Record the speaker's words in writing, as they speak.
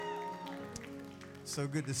So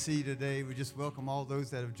good to see you today. We just welcome all those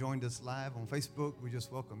that have joined us live on Facebook. We just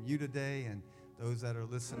welcome you today, and those that are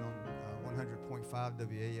listening on 100.5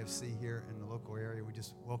 WAFC here in the local area. We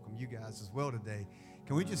just welcome you guys as well today.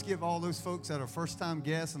 Can we just give all those folks that are first-time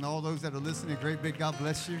guests and all those that are listening a great big God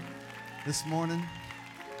bless you this morning?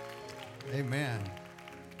 Amen.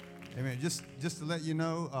 Amen. Just to let you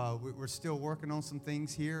know, we're still working on some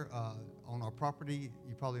things here on our property.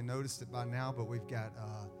 You probably noticed it by now, but we've got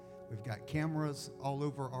cameras all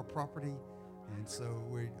over our property, and so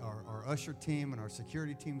our usher team and our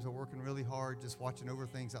security teams are working really hard, just watching over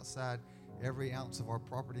things outside. Every ounce of our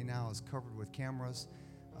property now is covered with cameras.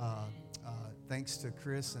 Thanks to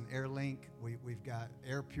Chris and AirLink, we've got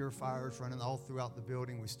air purifiers running all throughout the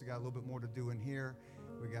building. We still got a little bit more to do in here.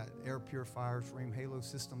 We got air purifiers, Rheem Halo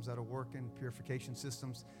systems that are working, purification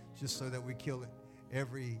systems, just so that we kill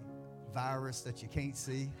every virus that you can't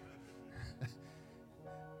see.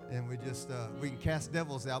 And we can cast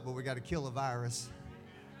devils out, but we got to kill a virus.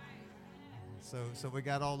 So we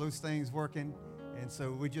got all those things working, and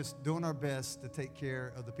so we're just doing our best to take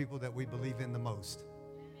care of the people that we believe in the most.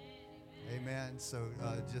 Amen. So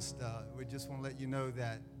we just want to let you know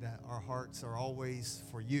that our hearts are always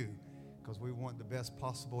for you, because we want the best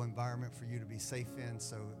possible environment for you to be safe in.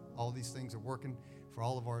 So all these things are working for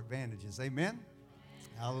all of our advantages. Amen.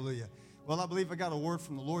 Hallelujah. Well, I believe I got a word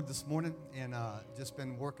from the Lord this morning, and just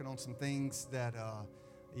been working on some things that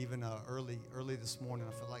even early this morning,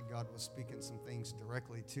 I feel like God was speaking some things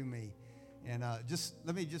directly to me. And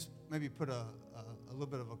let me maybe put a little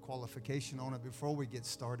bit of a qualification on it before we get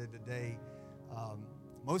started today.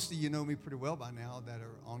 Most of you know me pretty well by now that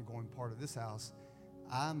are ongoing part of this house.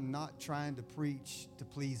 I'm not trying to preach to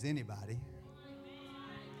please anybody.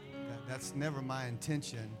 That's never my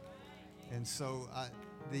intention. And so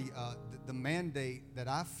the mandate that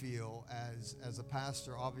I feel as a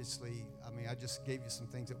pastor, obviously, I just gave you some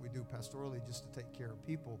things that we do pastorally just to take care of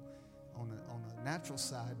people on a natural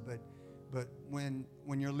side. But when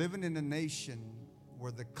you're living in a nation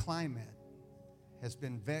where the climate has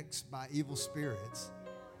been vexed by evil spirits,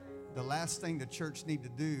 the last thing the church need to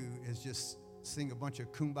do is just sing a bunch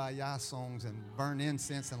of kumbaya songs and burn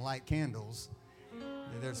incense and light candles.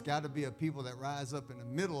 There's got to be a people that rise up in the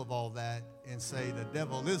middle of all that and say the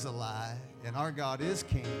devil is a lie and our God is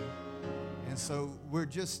king. And so we're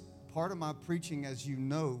just, part of my preaching, as you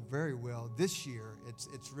know very well, this year, it's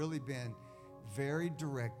really been very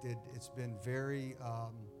directed. It's been very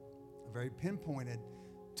pinpointed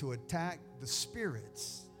to attack the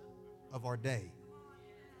spirits of our day.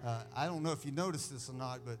 I don't know if you noticed this or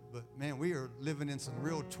not, but man, we are living in some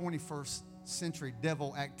real 21st century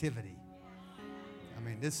devil activity.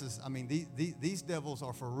 These devils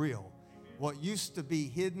are for real. What used to be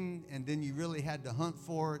hidden, and then you really had to hunt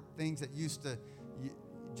for it, things that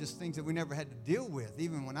things that we never had to deal with.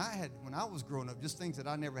 Even when I was growing up, just things that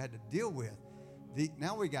I never had to deal with.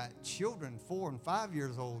 Now we got children 4 and 5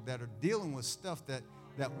 years old that are dealing with stuff that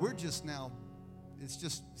we're just now,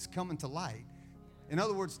 it's coming to light. In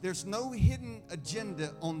other words, there's no hidden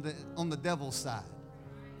agenda on the devil's side.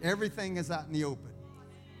 Everything is out in the open.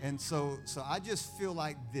 And so I just feel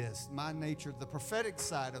like this, my nature, the prophetic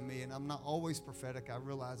side of me, and I'm not always prophetic, I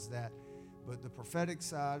realize that, but the prophetic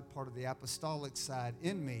side, part of the apostolic side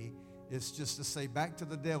in me, is just to say back to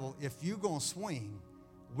the devil, if you're going to swing,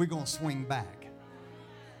 we're going to swing back.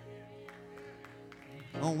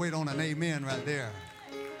 Don't wait on an amen right there.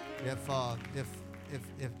 If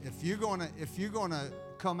you're gonna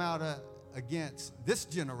come out against this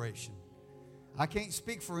generation, I can't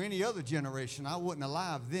speak for any other generation. I wasn't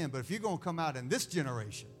alive then, but if you're going to come out in this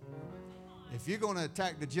generation, if you're going to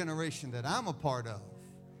attack the generation that I'm a part of,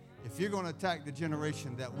 if you're going to attack the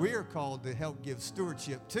generation that we're called to help give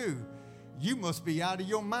stewardship to, you must be out of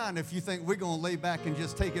your mind if you think we're going to lay back and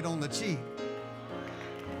just take it on the cheap.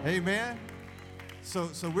 Amen? So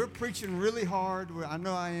we're preaching really hard. I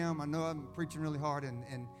know I am. I know I'm preaching really hard.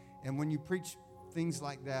 And when you preach things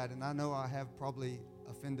like that, and I know I have probably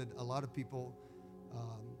offended a lot of people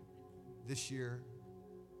this year,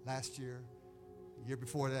 last year, the year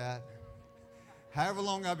before that. However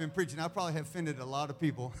long I've been preaching, I probably have offended a lot of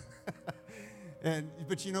people.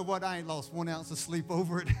 But you know what? I ain't lost 1 ounce of sleep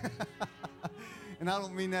over it. And I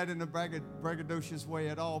don't mean that in a braggadocious way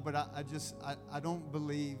at all, but I don't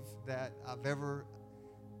believe that I've ever,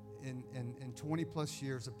 in 20 plus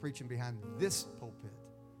years of preaching behind this pulpit,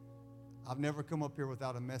 I've never come up here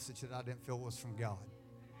without a message that I didn't feel was from God.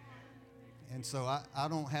 And so I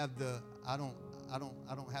don't have to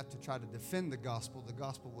try to defend the gospel. The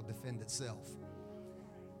gospel will defend itself.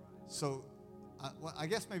 So I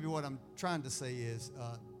guess maybe what I'm trying to say is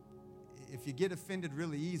if you get offended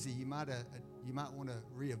really easy, you might want to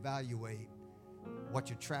reevaluate what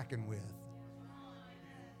you're tracking with.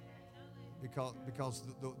 Because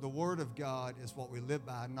the Word of God is what we live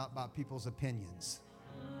by, not by people's opinions.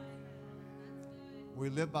 We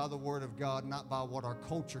live by the Word of God, not by what our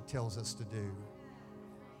culture tells us to do.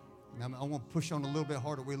 And I want to push on a little bit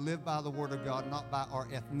harder. We live by the Word of God, not by our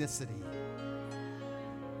ethnicity.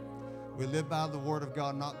 We live by the Word of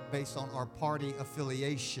God, not based on our party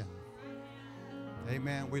affiliation.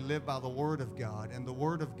 Amen. We live by the Word of God, and the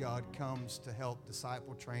Word of God comes to help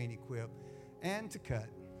disciple, train, equip, and to cut.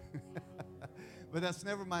 But that's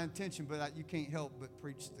never my intention, but you can't help but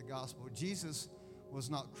preach the gospel. Jesus was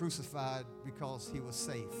not crucified because he was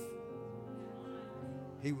safe.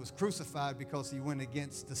 He was crucified because he went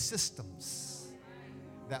against the systems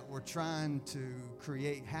that were trying to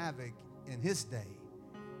create havoc in his day.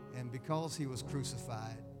 And because he was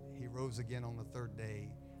crucified, he rose again on the third day.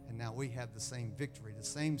 And now we have the same victory. The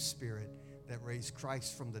same Spirit that raised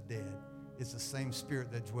Christ from the dead is the same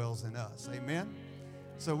Spirit that dwells in us. Amen?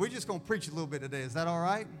 So we're just going to preach a little bit today. Is that all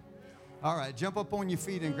right? All right. Jump up on your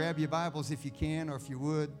feet and grab your Bibles if you can, or if you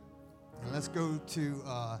would. And let's go to,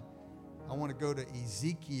 I want to go to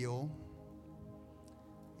Ezekiel.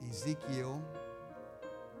 Ezekiel.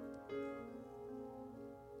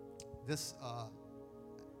 This, I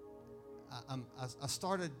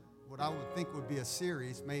started what I would think would be a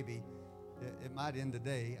series, maybe. It might end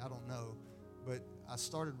today. I don't know. But I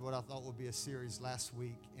started what I thought would be a series last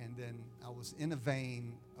week, and then I was in a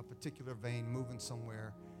particular vein, moving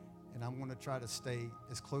somewhere, and I'm going to try to stay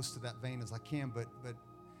as close to that vein as I can, but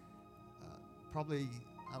probably,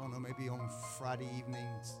 I don't know, maybe on Friday evening,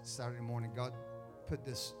 Saturday morning, God put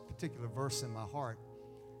this particular verse in my heart,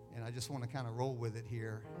 and I just want to kind of roll with it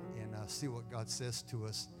here and see what God says to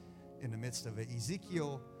us in the midst of it.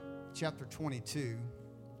 Ezekiel chapter 22.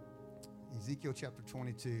 Ezekiel chapter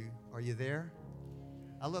 22. Are you there?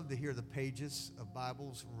 I love to hear the pages of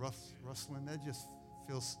Bibles rustling.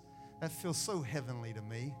 That feels so heavenly to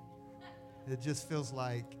me. It just feels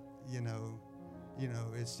like,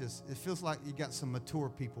 it feels like you got some mature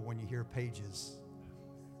people when you hear pages.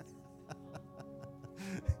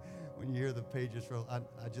 When you hear the pages roll,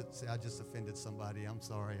 I just offended somebody. I'm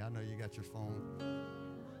sorry. I know you got your phone.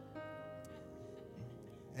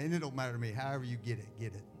 And it don't matter to me. However you get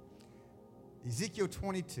it. Ezekiel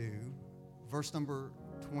 22, verse number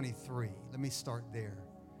 23. Let me start there.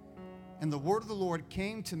 And the word of the Lord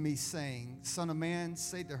came to me, saying, Son of man,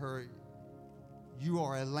 say to her, you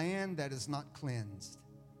are a land that is not cleansed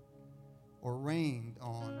or rained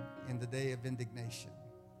on in the day of indignation.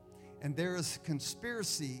 And there is a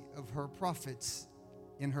conspiracy of her prophets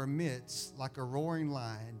in her midst, like a roaring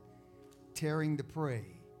lion, tearing the prey.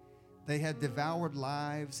 They have devoured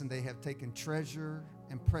lives, and they have taken treasure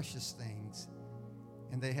and precious things,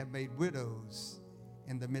 and they have made widows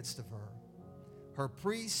in the midst of her. Her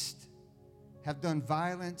priests have done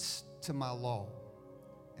violence to my law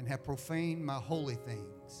and have profaned my holy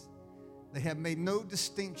things. They have made no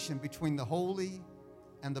distinction between the holy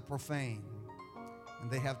and the profane,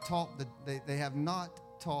 and they have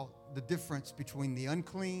not taught the difference between the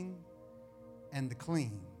unclean and the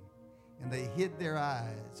clean. And they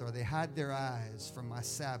hide their eyes from my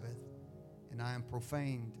Sabbath, and I am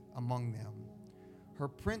profaned among them. Her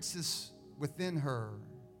princes within her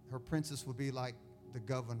princes will be like the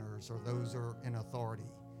governors or those who are in authority.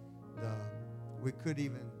 We could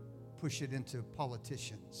even push it into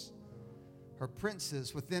politicians. Her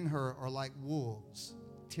princes within her are like wolves,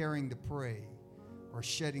 tearing the prey or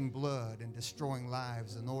shedding blood and destroying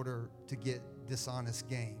lives in order to get dishonest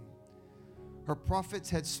gain. Her prophets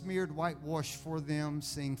had smeared whitewash for them,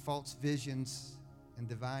 seeing false visions and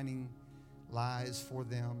divining lies for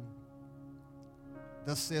them.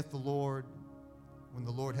 Thus saith the Lord, when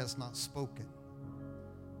the Lord has not spoken.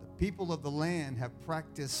 The people of the land have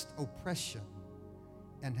practiced oppression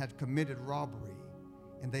and have committed robbery,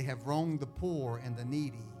 and they have wronged the poor and the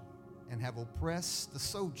needy, and have oppressed the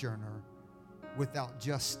sojourner without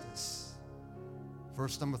justice.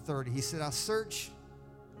 Verse number 30, he said, I search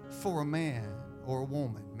for a man or a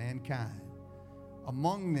woman, mankind,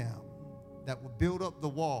 among them that will build up the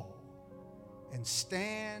wall and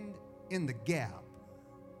stand in the gap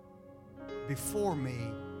before me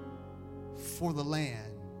for the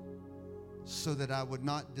land, so that I would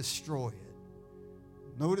not destroy it.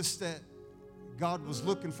 Notice that God was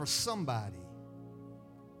looking for somebody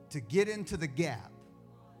to get into the gap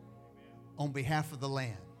on behalf of the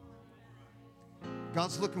land.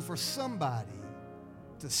 God's looking for somebody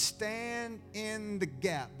to stand in the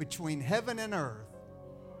gap between heaven and earth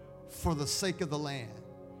for the sake of the land.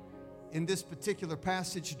 in this particular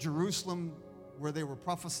passage, Jerusalem, where they were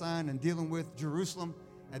prophesying and dealing with, Jerusalem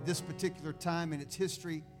at this particular time in its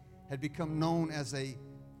history had become known as a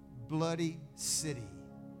bloody city.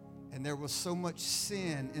 And there was so much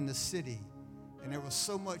sin in the city, and there was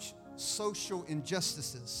so much social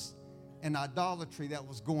injustices and idolatry that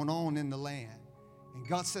was going on in the land. And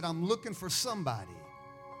God said, I'm looking for somebody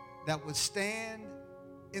that would stand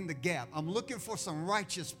in the gap. I'm looking for some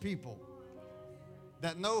righteous people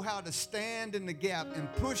that know how to stand in the gap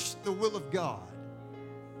and push the will of God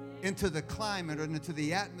into the climate and into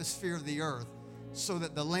the atmosphere of the earth so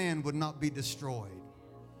that the land would not be destroyed.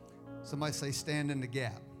 Somebody say, stand in the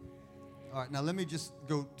gap. All right, now let me just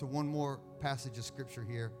go to one more passage of scripture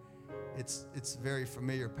here. It's a very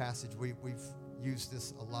familiar passage. We've used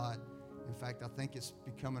this a lot. In fact, I think it's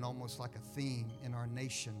becoming almost like a theme in our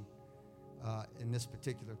nation in this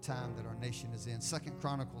particular time that our nation is in. 2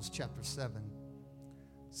 Chronicles chapter 7.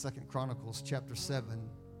 2 Chronicles chapter 7,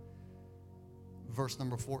 verse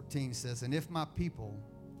number 14 says, and if my people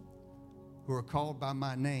who are called by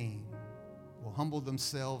my name will humble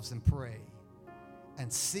themselves and pray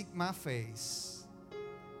and seek my face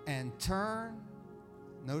and turn,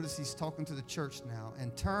 notice he's talking to the church now,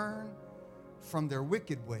 and turn from their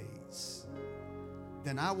wicked ways,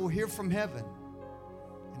 then I will hear from heaven,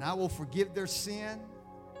 and I will forgive their sin,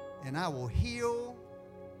 and I will heal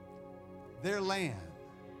their land.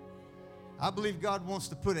 I believe God wants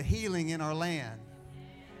to put a healing in our land.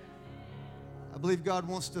 I believe God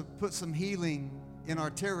wants to put some healing in our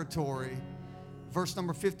territory. Verse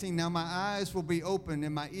number 15, now my eyes will be open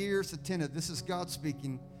and my ears attentive. This is God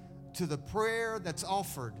speaking to the prayer that's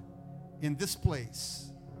offered in this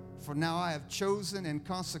place. For now I have chosen and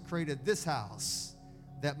consecrated this house,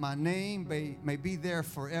 that my name may be there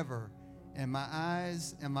forever, and my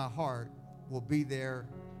eyes and my heart will be there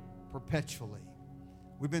perpetually.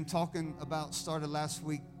 We've been talking about, started last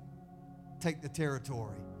week, take the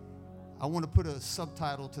territory. I want to put a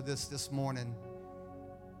subtitle to this morning.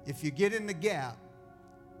 If you get in the gap,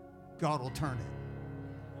 God will turn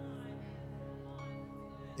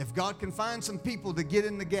it. If God can find some people to get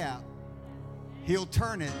in the gap, He'll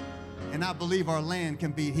turn it, and I believe our land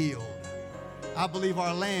can be healed. I believe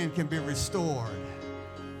our land can be restored.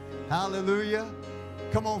 Hallelujah.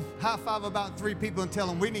 Come on, high five about 3 people and tell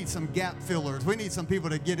them we need some gap fillers. We need some people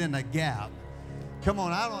to get in the gap. Come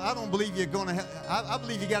on, I don't believe you're going to, I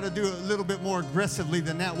believe you got to do it a little bit more aggressively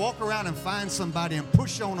than that. Walk around and find somebody and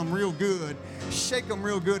push on them real good. Shake them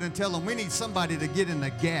real good and tell them we need somebody to get in the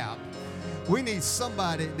gap. We need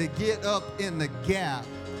somebody to get up in the gap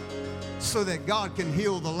so that God can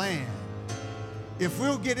heal the land. If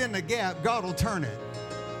we'll get in the gap, God will turn it.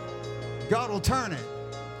 God will turn it.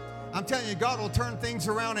 I'm telling you, God will turn things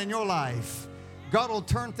around in your life. God will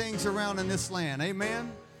turn things around in this land.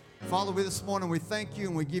 Amen. Father, this morning we thank you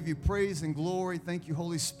and we give you praise and glory. Thank you,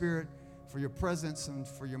 Holy Spirit, for your presence and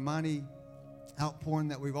for your mighty outpouring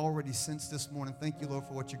that we've already sensed this morning. Thank you, Lord,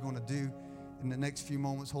 for what you're going to do in the next few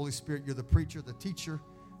moments. Holy Spirit, you're the preacher, the teacher,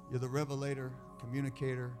 you're the revelator,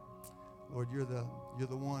 communicator. Lord, you're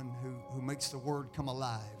the one who makes the word come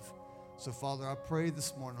alive. So, Father, I pray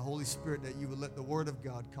this morning, Holy Spirit, that you would let the word of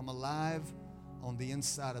God come alive on the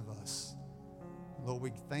inside of us. Lord,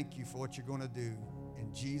 we thank you for what you're going to do.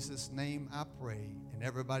 In Jesus' name I pray. And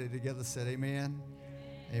everybody together said amen.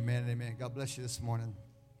 Amen and amen. God bless you this morning.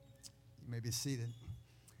 You may be seated.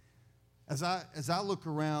 As I look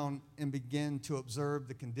around and begin to observe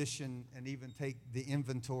the condition and even take the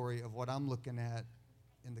inventory of what I'm looking at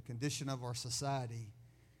in the condition of our society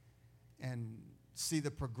and see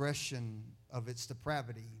the progression of its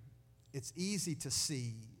depravity, it's easy to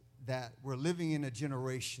see that we're living in a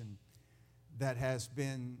generation that has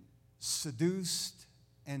been seduced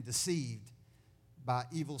and deceived by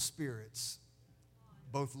evil spirits,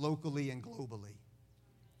 both locally and globally.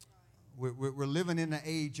 We're living in an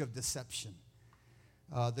age of deception.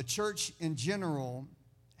 The church in general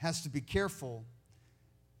has to be careful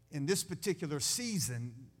in this particular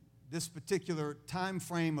season, this particular time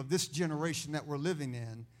frame of this generation that we're living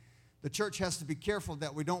in. The church has to be careful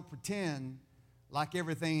that we don't pretend like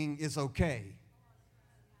everything is okay,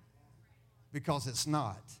 because it's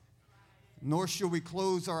not. Nor should we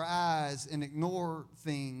close our eyes and ignore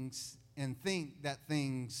things and think that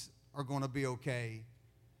things are going to be okay.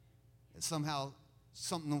 That somehow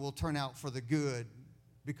something will turn out for the good,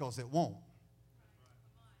 because it won't.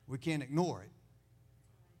 We can't ignore it.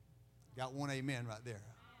 Got one amen right there.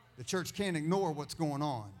 The church can't ignore what's going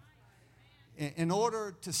on. In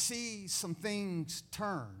order to see some things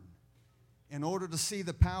turn, in order to see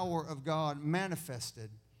the power of God manifested,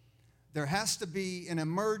 there has to be an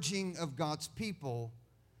emerging of God's people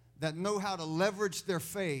that know how to leverage their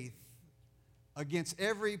faith against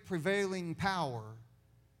every prevailing power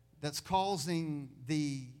that's causing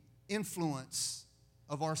the influence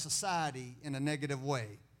of our society in a negative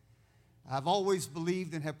way. I've always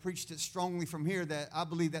believed and have preached it strongly from here that I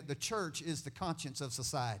believe that the church is the conscience of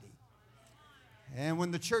society. And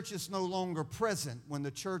when the church is no longer present, when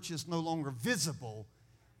the church is no longer visible,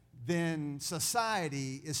 then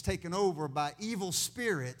society is taken over by evil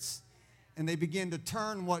spirits, and they begin to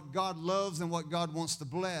turn what God loves and what God wants to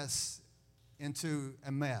bless into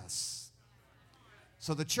a mess.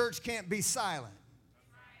 So the church can't be silent.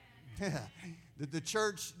 The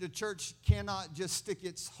church cannot just stick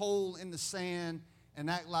its hole in the sand and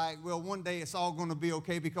act like, well, one day it's all going to be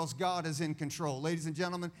okay because God is in control. Ladies and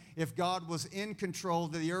gentlemen, if God was in control,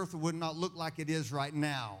 the earth would not look like it is right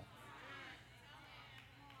now.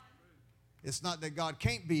 It's not that God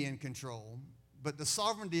can't be in control, but the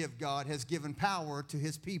sovereignty of God has given power to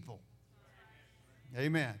his people.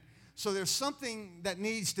 Amen. So there's something that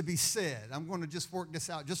needs to be said. I'm going to just work this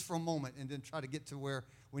out just for a moment and then try to get to where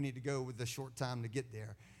we need to go with the short time to get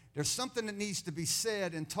there. There's something that needs to be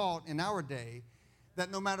said and taught in our day that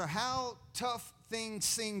no matter how tough things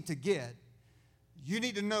seem to get, you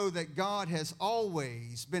need to know that God has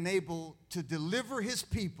always been able to deliver his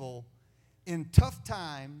people in tough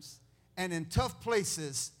times and in tough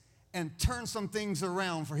places and turn some things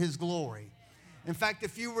around for his glory. In fact,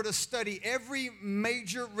 if you were to study every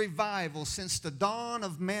major revival since the dawn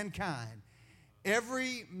of mankind,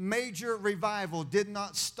 every major revival did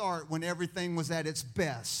not start when everything was at its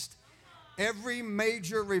best. Every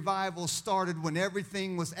major revival started when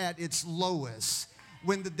everything was at its lowest.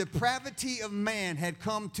 When the depravity of man had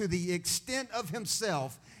come to the extent of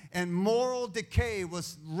himself and moral decay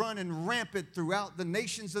was running rampant throughout the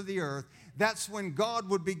nations of the earth, that's when God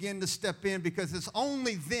would begin to step in, because it's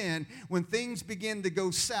only then when things begin to go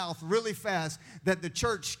south really fast that the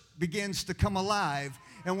church begins to come alive.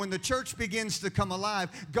 And when the church begins to come alive,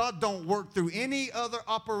 God don't work through any other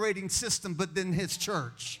operating system but then his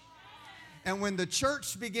church. And when the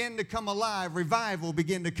church began to come alive, revival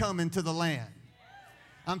began to come into the land.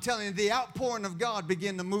 I'm telling you, the outpouring of God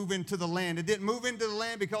began to move into the land. It didn't move into the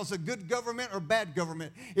land because of good government or bad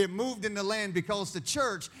government. It moved in the land because the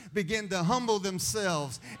church began to humble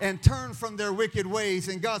themselves and turn from their wicked ways.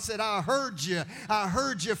 And God said, I heard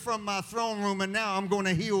you from my throne room, and now I'm going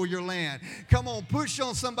to heal your land. Come on, push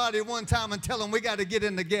on somebody one time and tell them we got to get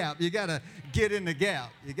in the gap. You got to get in the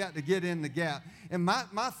gap. You got to get in the gap. And my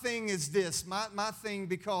thing is this, my thing,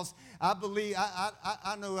 because I believe,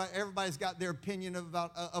 I know everybody's got their opinion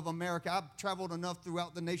of America. I've traveled enough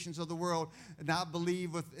throughout the nations of the world, and I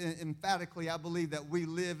believe emphatically, I believe that we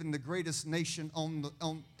live in the greatest nation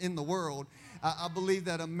in the world. I believe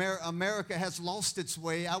that America has lost its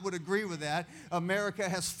way. I would agree with that. America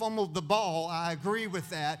has fumbled the ball. I agree with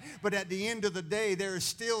that. But at the end of the day, there is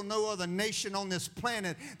still no other nation on this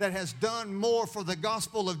planet that has done more for the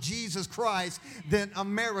gospel of Jesus Christ than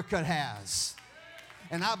America has.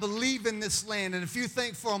 And I believe in this land. And if you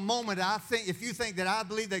think for a moment, if you think that I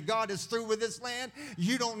believe that God is through with this land,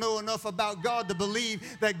 you don't know enough about God to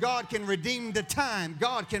believe that God can redeem the time.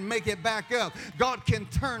 God can make it back up. God can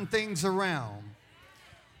turn things around.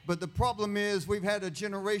 But the problem is we've had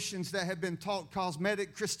generations that have been taught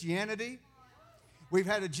cosmetic Christianity. We've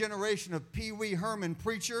had a generation of Pee Wee Herman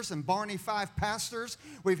preachers and Barney Fife pastors.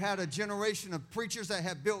 We've had a generation of preachers that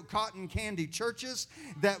have built cotton candy churches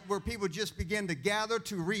where people just begin to gather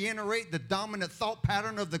to reiterate the dominant thought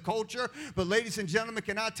pattern of the culture. But ladies and gentlemen,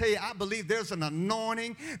 can I tell you, I believe there's an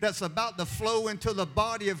anointing that's about to flow into the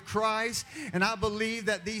body of Christ. And I believe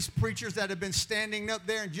that these preachers that have been standing up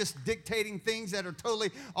there and just dictating things that are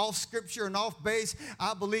totally off scripture and off base,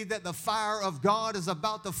 I believe that the fire of God is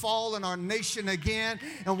about to fall in our nation again.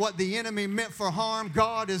 And what the enemy meant for harm,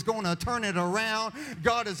 God is going to turn it around.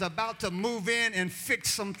 God is about to move in and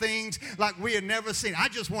fix some things like we had never seen. I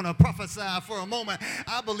just want to prophesy for a moment.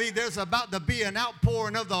 I believe there's about to be an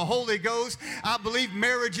outpouring of the Holy Ghost. I believe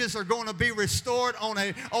marriages are going to be restored on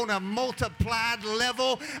a multiplied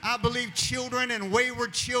level. I believe children and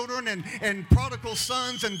wayward children and prodigal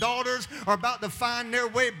sons and daughters are about to find their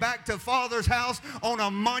way back to Father's house on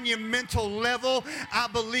a monumental level. I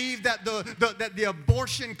believe that the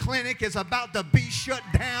abortion clinic is about to be shut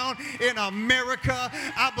down in America.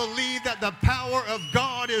 I believe that the power of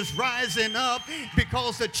God is rising up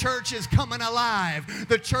because the church is coming alive.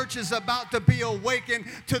 The church is about to be awakened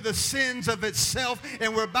to the sins of itself,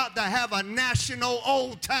 and we're about to have a national,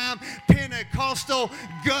 old-time, Pentecostal,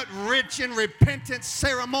 gut-wrenching repentance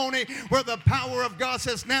ceremony where the power of God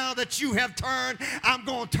says, now that you have turned, I'm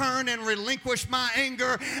going to turn and relinquish my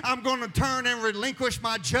anger. I'm going to turn and relinquish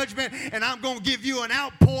my judgment, and I'm going to give you an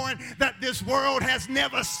outpouring that this world has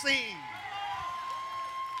never seen.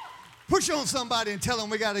 Push on somebody and tell them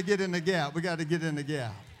we got to get in the gap. We got to get in the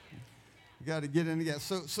gap. We got to get in the gap.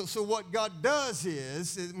 So what God does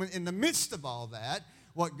is, in the midst of all that,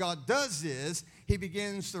 what God does is he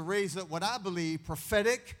begins to raise up what I believe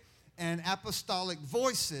prophetic and apostolic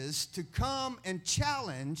voices to come and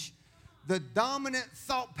challenge the dominant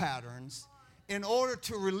thought patterns in order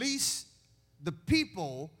to release the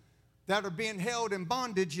people that are being held in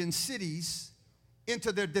bondage in cities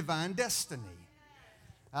into their divine destiny.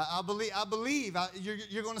 I believe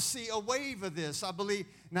you're going to see a wave of this. I believe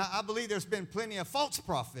there's been plenty of false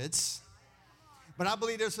prophets, but I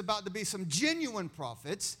believe there's about to be some genuine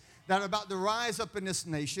prophets that are about to rise up in this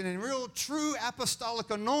nation, and real true apostolic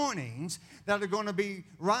anointings that are going to be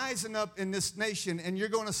rising up in this nation, and you're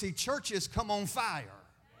going to see churches come on fire.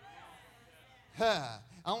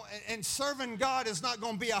 And serving God is not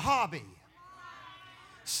going to be a hobby.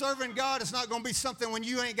 Serving God is not going to be something when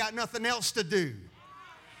you ain't got nothing else to do.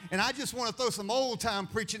 And I just want to throw some old-time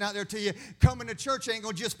preaching out there to you. Coming to church ain't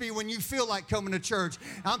going to just be when you feel like coming to church.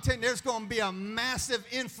 I'm telling you, there's going to be a massive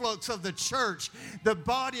influx of the church. The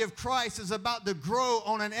body of Christ is about to grow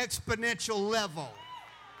on an exponential level.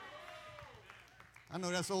 I know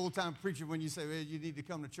that's old-time preaching when you say, well, you need to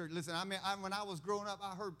come to church. Listen, when I was growing up,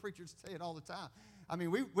 I heard preachers say it all the time. I mean,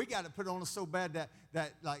 we got it put on us so bad that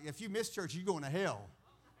like, if you miss church, you're going to hell.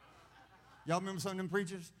 Y'all remember some of them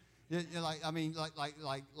preachers? In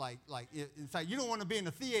fact, you don't want to be in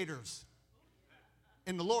the theaters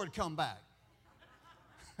and the Lord come back.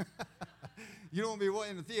 You don't want to be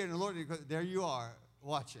in the theater and the Lord, there you are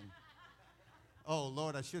watching. Oh,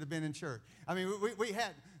 Lord, I should have been in church. I mean,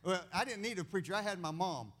 I didn't need a preacher. I had my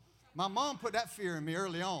mom. My mom put that fear in me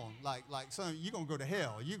early on. Like, son, you're going to go to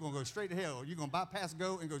hell. You're going to go straight to hell. You're going to bypass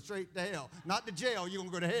go and go straight to hell. Not to jail, you're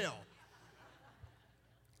going to go to hell.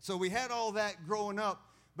 So we had all that growing up.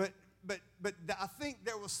 But I think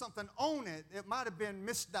there was something on it. It might have been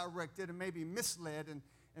misdirected and maybe misled and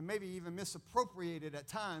maybe even misappropriated at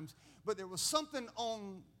times. But there was something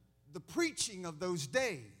on the preaching of those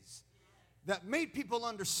days that made people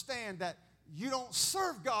understand that you don't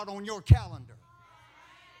serve God on your calendar.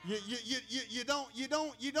 You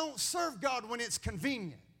don't serve God when it's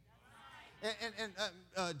convenient.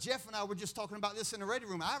 And Jeff and I were just talking about this in the ready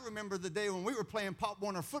room. I remember the day when we were playing Pop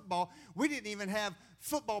Warner football. We didn't even have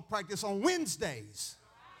football practice on Wednesdays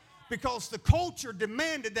because the culture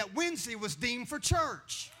demanded that Wednesday was deemed for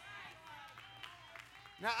church.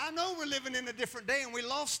 Now, I know we're living in a different day and we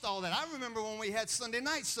lost all that. I remember when we had Sunday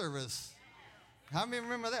night service. How many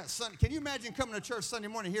remember that? Can you imagine coming to church Sunday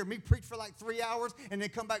morning, hear me preach for like 3 hours, and then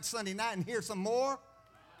come back Sunday night and hear some more?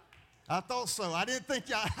 I thought so. I didn't think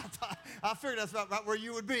I figured that's about right where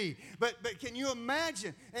you would be. But can you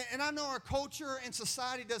imagine? And I know our culture and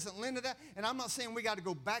society doesn't lend to that. And I'm not saying we got to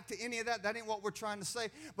go back to any of that. That ain't what we're trying to say.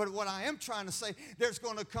 But what I am trying to say, there's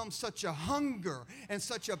going to come such a hunger and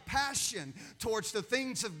such a passion towards the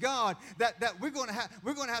things of God that we're going to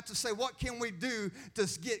have to say, what can we do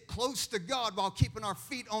to get close to God while keeping our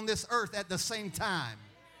feet on this earth at the same time?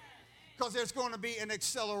 Because there's going to be an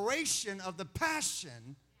acceleration of the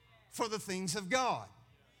passion for the things of God.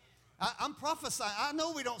 I'm prophesying. I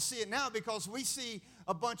know we don't see it now because we see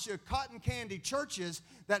a bunch of cotton candy churches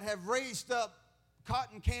that have raised up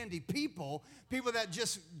cotton candy people that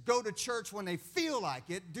just go to church when they feel like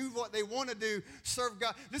it, do what they want to do, serve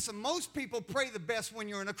God. Listen, most people pray the best when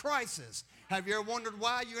you're in a crisis. Have you ever wondered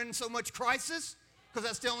why you're in so much crisis? Because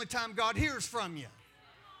that's the only time God hears from you.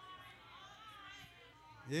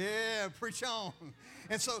 Yeah, preach on.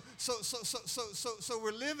 And so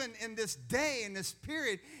we're living in this day, in this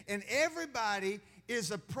period, and everybody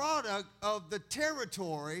is a product of the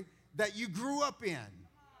territory that you grew up in.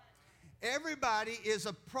 Everybody is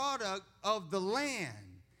a product of the land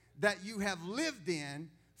that you have lived in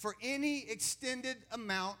for any extended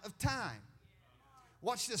amount of time.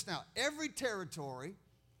 Watch this now. Every territory,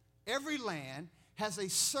 every land has a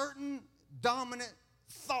certain dominant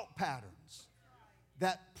thought patterns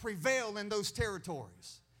that prevail in those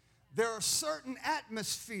territories. There are certain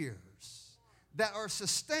atmospheres that are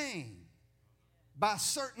sustained by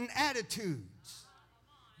certain attitudes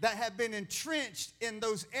that have been entrenched in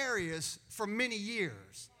those areas for many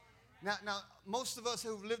years. Now, most of us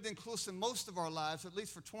who've lived in Clueston most of our lives, at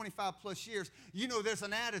least for 25 plus years, you know there's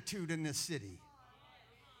an attitude in this city.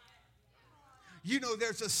 You know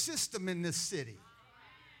there's a system in this city.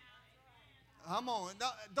 Come on,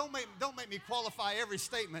 don't make me qualify every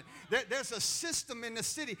statement. There's a system in the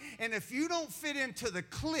city, and if you don't fit into the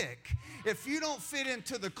clique, if you don't fit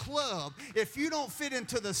into the club, if you don't fit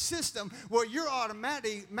into the system, well, you're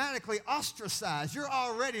automatically ostracized. You're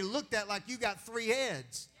already looked at like you got three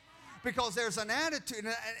heads, because there's an attitude,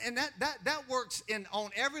 and that works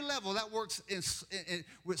on every level. That works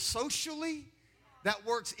with socially, that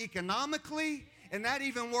works economically, and that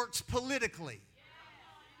even works politically.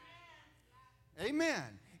 Amen.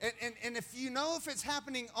 And if you know if it's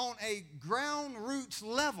happening on a ground roots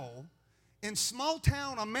level in small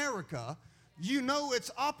town America, you know it's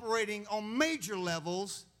operating on major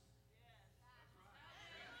levels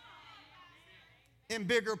in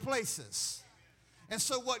bigger places. And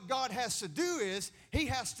so what God has to do is he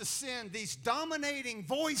has to send these dominating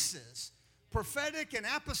voices, prophetic and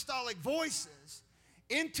apostolic voices,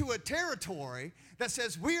 into a territory that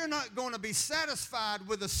says we are not going to be satisfied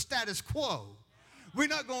with the status quo. We're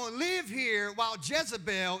not going to live here while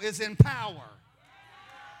Jezebel is in power.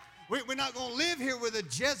 We're not going to live here with a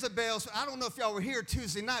Jezebel. I don't know if y'all were here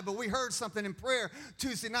Tuesday night, but we heard something in prayer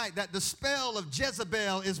Tuesday night that the spell of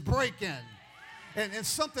Jezebel is breaking. And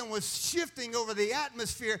something was shifting over the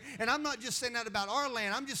atmosphere. And I'm not just saying that about our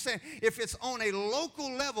land. I'm just saying if it's on a local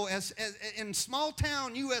level, as in small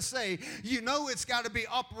town USA, you know it's got to be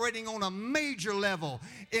operating on a major level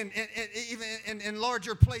even in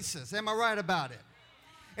larger places. Am I right about it?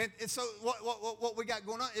 And so what we got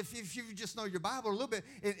going on, if you just know your Bible a little bit,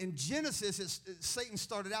 in Genesis, Satan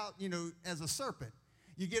started out, as a serpent.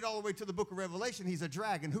 You get all the way to the book of Revelation, he's a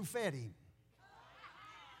dragon. Who fed him?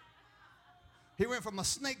 He went from a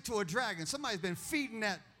snake to a dragon. Somebody's been feeding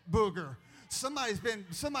that booger. Somebody's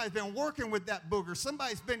been working with that booger.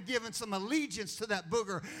 Somebody's been giving some allegiance to that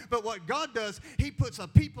booger. But what God does, he puts a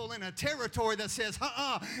people in a territory that says,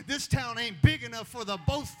 this town ain't big enough for the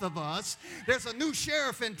both of us. There's a new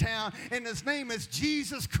sheriff in town, and his name is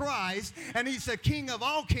Jesus Christ, and he's the King of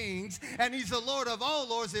all kings, and he's the Lord of all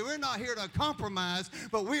lords. And we're not here to compromise,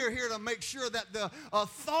 but we're here to make sure that the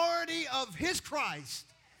authority of his Christ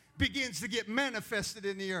begins to get manifested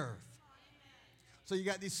in the earth. So you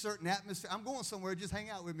got these certain atmospheres. I'm going somewhere. Just hang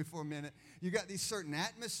out with me for a minute. You got these certain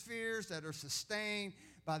atmospheres that are sustained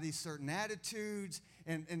by these certain attitudes.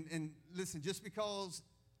 And listen, just because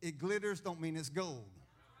it glitters don't mean it's gold.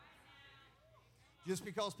 Just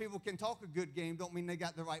because people can talk a good game don't mean they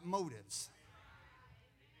got the right motives.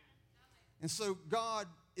 And so God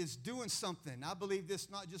is doing something. I believe this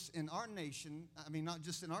not just in our nation. Not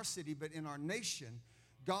just in our city, but in our nation.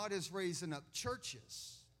 God is raising up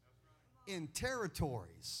churches in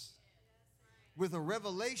territories with a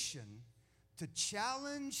revelation to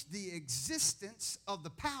challenge the existence of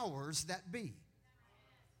the powers that be.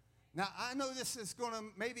 Now, I know this is going to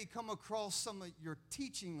maybe come across some of your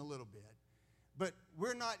teaching a little bit, but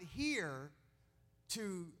we're not here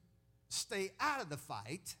to stay out of the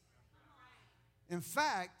fight. In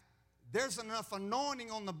fact, there's enough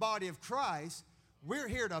anointing on the body of Christ. We're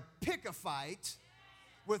here to pick a fight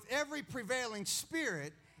with every prevailing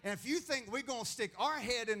spirit. And if you think we're going to stick our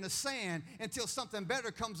head in the sand until something better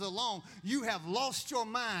comes along, you have lost your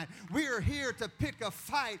mind. We are here to pick a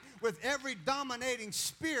fight with every dominating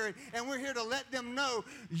spirit, and we're here to let them know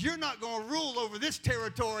you're not going to rule over this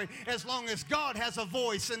territory as long as God has a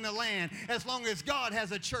voice in the land, as long as God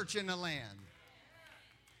has a church in the land.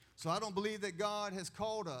 So I don't believe that God has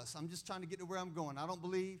called us. I'm just trying to get to where I'm going. I don't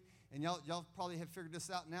believe, and y'all probably have figured this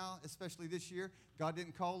out now, especially this year, God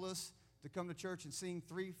didn't call us to come to church and sing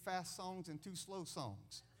 3 fast songs and 2 slow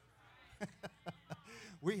songs.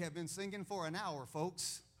 We have been singing for an hour,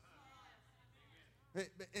 folks.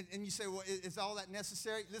 And you say, well, is all that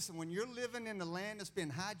necessary? Listen, when you're living in the land that's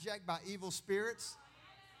been hijacked by evil spirits,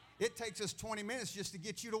 it takes us 20 minutes just to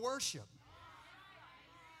get you to worship.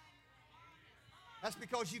 That's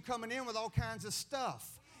because you're coming in with all kinds of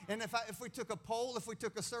stuff. And if we took a poll, if we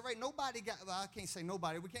took a survey, I can't say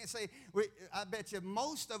nobody. We can't say, I bet you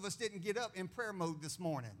most of us didn't get up in prayer mode this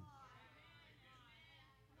morning.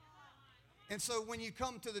 And so when you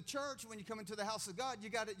come to the church, when you come into the house of God, you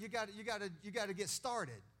got to get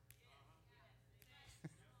started.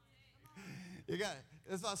 You got it.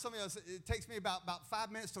 It's like some of y'all, it takes me about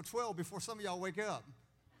 5 minutes till 12 before some of y'all wake up.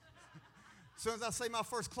 As soon as I say my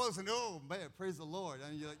first closing, oh man, praise the Lord.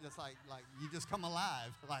 And you're just like you just come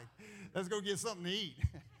alive. Like, let's go get something to eat.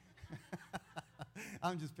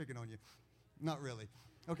 I'm just picking on you. Not really.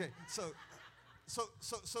 Okay, so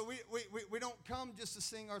we don't come just to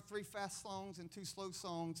sing our 3 fast songs and 2 slow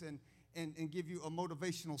songs and give you a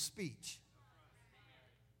motivational speech.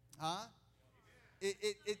 Huh?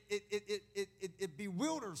 It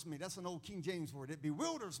bewilders me. That's an old King James word. It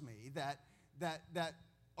bewilders me that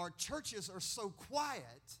our churches are so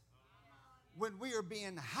quiet when we are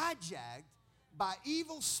being hijacked by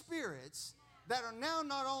evil spirits that are now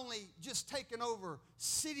not only just taking over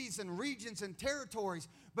cities and regions and territories,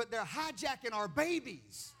 but they're hijacking our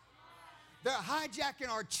babies. They're hijacking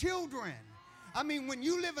our children. I mean, when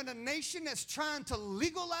you live in a nation that's trying to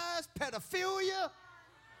legalize pedophilia,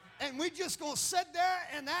 and we just gonna sit there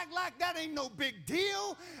and act like that ain't no big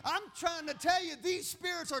deal. I'm trying to tell you, these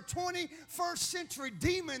spirits are 21st century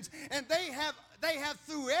demons, and they have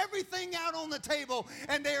threw everything out on the table,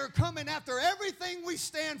 and they are coming after everything we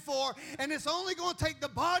stand for, and it's only going to take the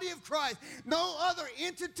body of Christ. No other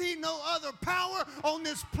entity, no other power on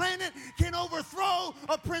this planet can overthrow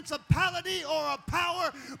a principality or a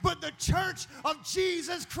power, but the church of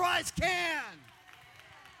Jesus Christ can.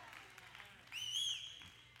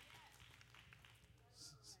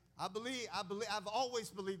 I've always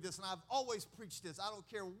believed this, and I've always preached this. I don't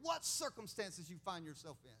care what circumstances you find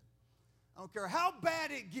yourself in. I don't care how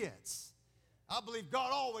bad it gets. I believe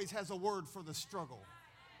God always has a word for the struggle.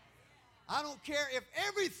 I don't care if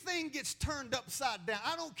everything gets turned upside down.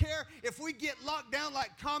 I don't care if we get locked down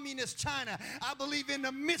like communist China. I believe in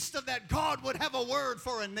the midst of that, God would have a word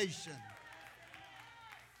for a nation.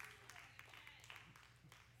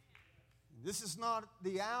 This is not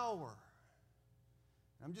the hour.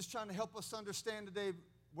 I'm just trying to help us understand today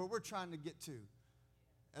where we're trying to get to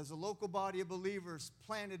as a local body of believers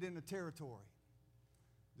planted in the territory.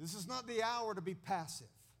 This is not the hour to be passive.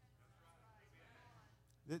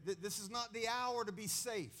 This is not the hour to be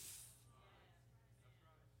safe.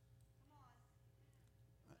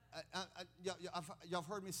 Y'all have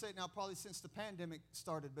heard me say it now probably since the pandemic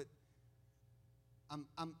started, but I'm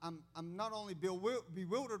not only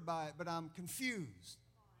bewildered by it, but I'm confused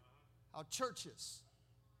how churches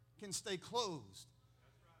can stay closed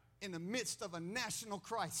in the midst of a national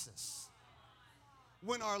crisis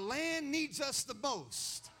when our land needs us the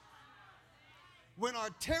most, when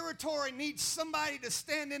our territory needs somebody to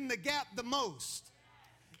stand in the gap the most.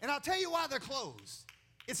 And I'll tell you why they're closed.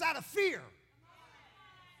 It's out of fear.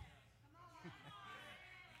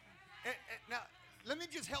 Now, let me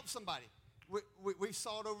just help somebody. We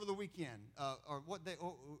saw it over the weekend, or what day?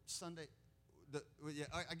 Sunday.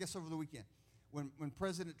 I guess over the weekend. When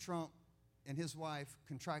President Trump and his wife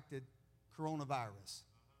contracted coronavirus.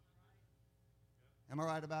 Am I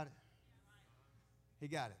right about it? He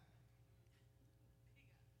got it.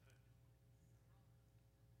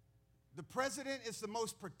 The president is the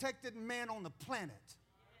most protected man on the planet.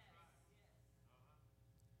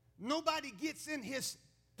 Nobody gets in his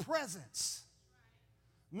presence.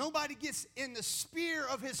 Nobody gets in the sphere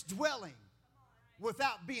of his dwelling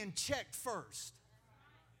without being checked first.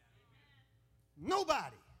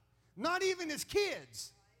 Nobody. Not even his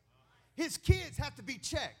kids. His kids have to be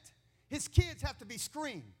checked. His kids have to be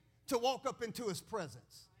screened to walk up into his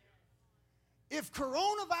presence. If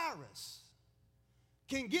coronavirus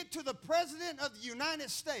can get to the President of the United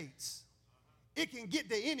States, it can get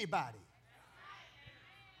to anybody.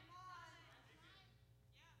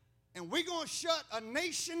 And we're going to shut a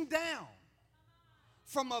nation down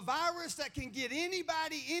from a virus that can get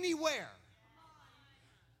anybody anywhere,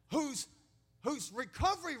 whose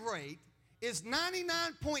recovery rate is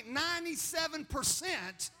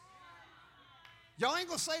 99.97%. Y'all ain't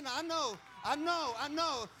gonna say no. I know.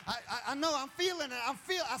 I'm feeling it. I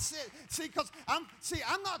see, because I'm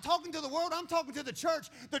not talking to the world. I'm talking to the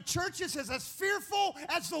church. The church is as fearful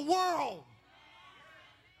as the world.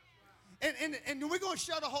 And we're gonna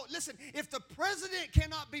shut a whole. Listen, if the president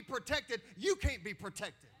cannot be protected, you can't be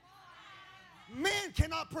protected. Man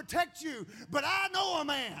cannot protect you, but I know a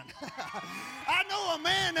man. I know a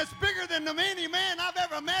man that's bigger than any man I've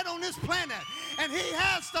ever met on this planet. And he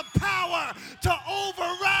has the power to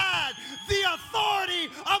override the authority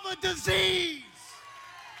of a disease.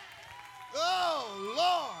 Oh,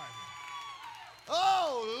 Lord.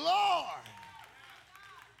 Oh, Lord.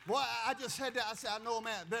 Boy, I just said that. I said, I know a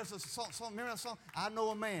man. There's a song. Remember that song? I know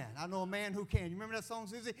a man. I know a man who can. You remember that song,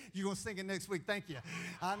 Susie? You're going to sing it next week. Thank you.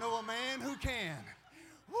 I know a man who can.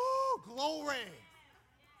 Woo, glory.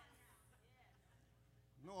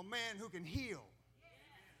 I know a man who can heal.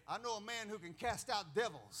 I know a man who can cast out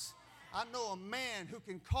devils. I know a man who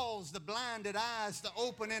can cause the blinded eyes to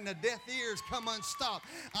open and the deaf ears come unstopped.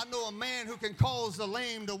 I know a man who can cause the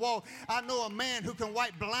lame to walk. I know a man who can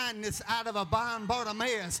wipe blindness out of a blind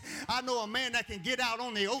Bartimaeus. I know a man that can get out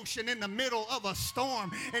on the ocean in the middle of a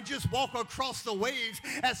storm and just walk across the waves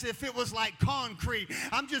as if it was like concrete.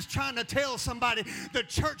 I'm just trying to tell somebody the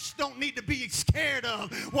church don't need to be scared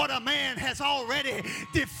of what a man has already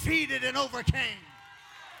defeated and overcame.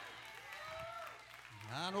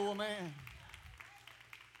 I know a man.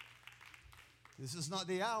 This is not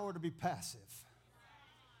the hour to be passive.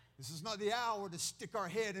 This is not the hour to stick our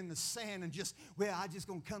head in the sand and just, well, I'm just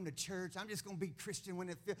going to come to church. I'm just going to be Christian when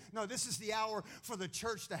it feels. No, this is the hour for the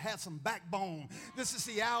church to have some backbone. This is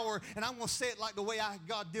the hour, and I'm going to say it like the way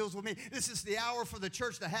God deals with me. This is the hour for the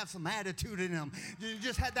church to have some attitude in them. You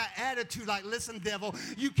just had that attitude like, listen, devil,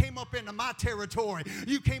 you came up into my territory.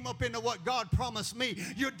 You came up into what God promised me.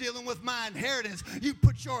 You're dealing with my inheritance. You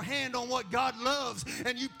put your hand on what God loves,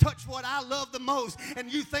 and you touch what I love the most.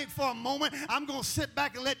 And you think for a moment, I'm going to sit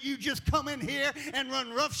back and let you just come in here and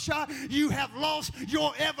run roughshod. You have lost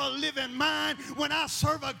your ever-living mind when I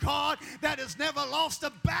serve a God that has never lost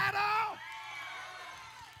a battle.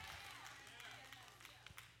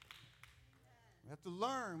 We have to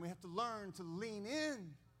learn. We have to learn to lean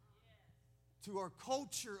in to our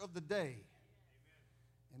culture of the day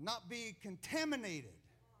and not be contaminated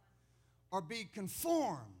or be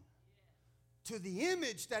conformed to the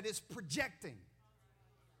image that is projecting.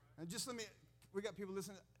 And just let me, we got people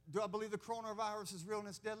listening. Do I believe the coronavirus is real and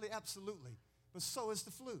it's deadly? Absolutely. But so is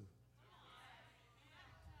the flu.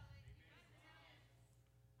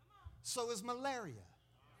 So is malaria.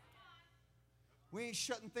 We ain't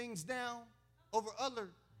shutting things down over other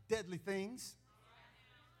deadly things.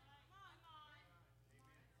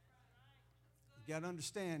 You got to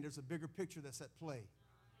understand there's a bigger picture that's at play.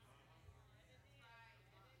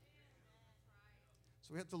 So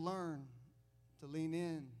we have to learn to lean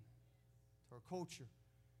in to our culture.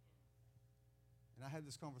 And I had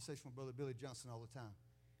this conversation with Brother Billy Johnson all the time.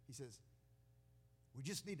 He says, we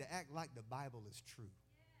just need to act like the Bible is true.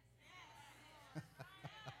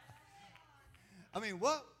 I mean,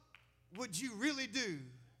 what would you really do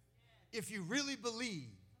if you really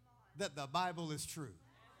believe that the Bible is true?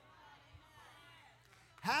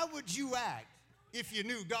 How would you act if you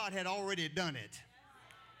knew God had already done it?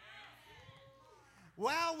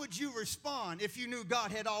 How would you respond if you knew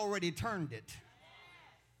God had already turned it?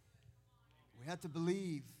 We have to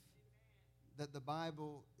believe that the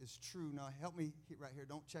Bible is true. Now, help me right here.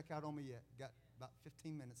 Don't check out on me yet. Got about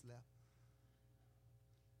 15 minutes left.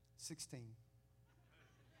 16.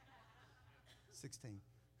 16.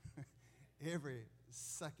 Every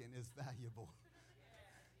second is valuable.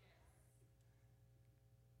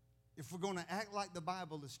 If we're going to act like the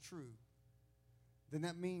Bible is true, then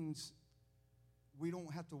that means we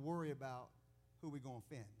don't have to worry about who we're going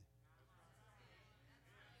to offend.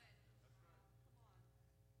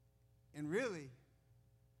 And really,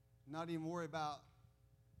 not even worry about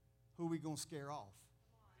who we're going to scare off.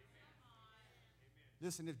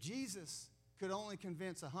 Listen, if Jesus could only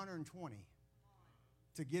convince 120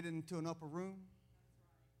 to get into an upper room,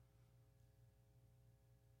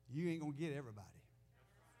 you ain't going to get everybody.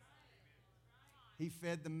 He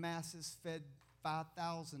fed the masses, fed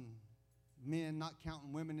 5,000 men, not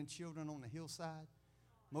counting women and children, on the hillside.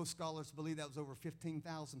 Most scholars believe that was over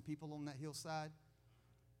 15,000 people on that hillside.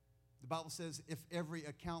 The Bible says if every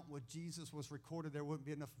account with Jesus was recorded, there wouldn't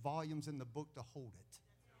be enough volumes in the book to hold it.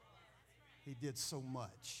 He did so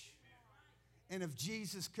much. And if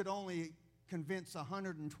Jesus could only convince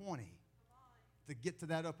 120 to get to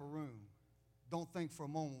that upper room, don't think for a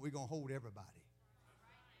moment we're going to hold everybody.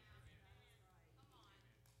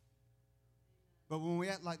 But when we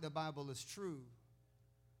act like the Bible is true,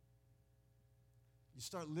 you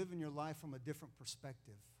start living your life from a different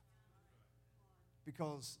perspective.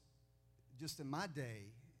 Because just in my day,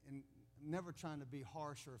 and never trying to be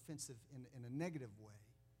harsh or offensive in a negative way,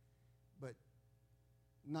 but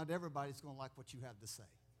not everybody's going to like what you have to say.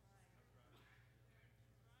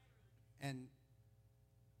 And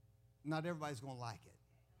not everybody's going to like it.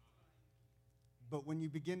 But when you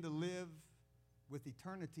begin to live with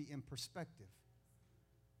eternity in perspective,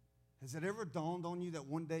 has it ever dawned on you that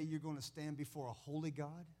one day you're going to stand before a holy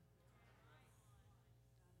God?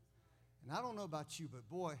 And I don't know about you, but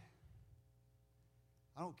boy,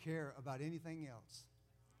 I don't care about anything else.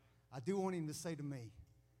 I do want him to say to me,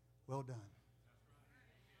 well done.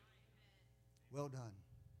 Well done.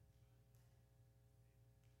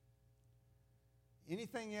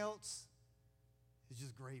 Anything else is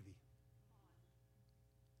just gravy.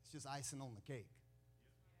 It's just icing on the cake.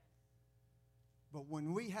 But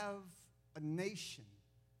when we have a nation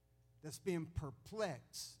that's being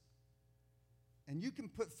perplexed. And you can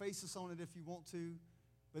put faces on it if you want to,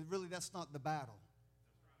 but really that's not the battle.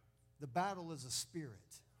 The battle is a spirit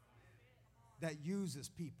that uses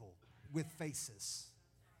people with faces.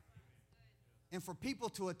 And for people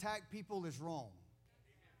to attack people is wrong.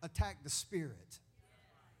 Attack the spirit.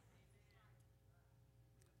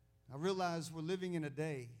 I realize we're living in a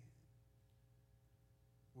day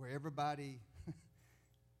where everybody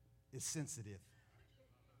is sensitive.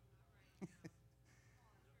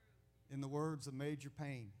 In the words of Major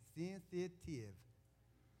Payne, sensitive.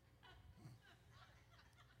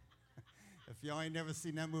 If y'all ain't never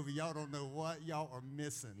seen that movie, y'all don't know what y'all are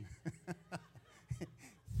missing.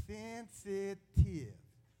 Sensitive.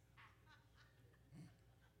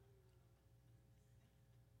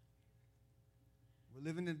 We're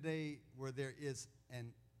living in a day where there is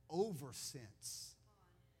an oversense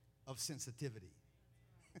of sensitivity.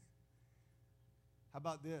 How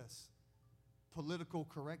about this? Political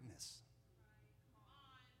correctness.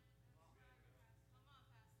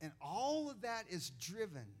 And all of that is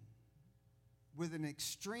driven with an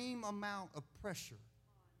extreme amount of pressure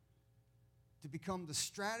to become the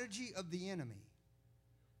strategy of the enemy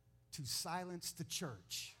to silence the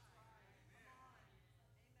church.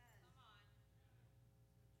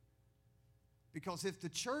 Because if the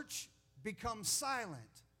church becomes silent,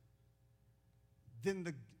 then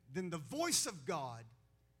the voice of God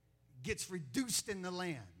gets reduced in the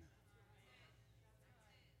land.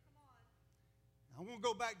 I want to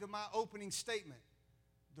go back to my opening statement.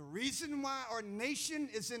 The reason why our nation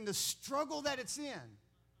is in the struggle that it's in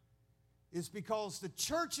is because the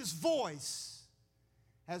church's voice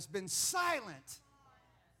has been silent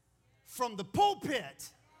from the pulpit.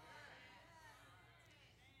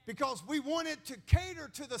 Because we wanted to cater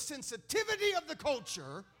to the sensitivity of the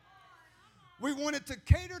culture. We wanted to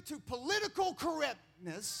cater to political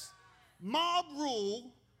correctness, mob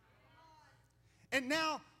rule. And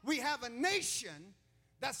now we have a nation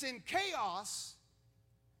that's in chaos.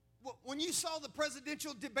 When you saw the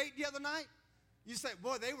presidential debate the other night, you said,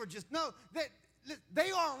 boy, they were just, no,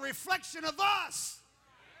 they are a reflection of us.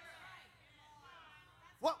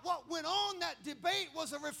 What went on that debate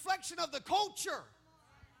was a reflection of the culture.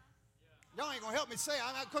 Y'all ain't gonna help me say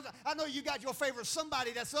it, because I know you got your favorite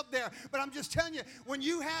somebody that's up there, but I'm just telling you, when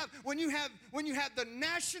you have the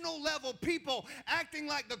national level people acting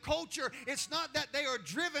like the culture, it's not that they are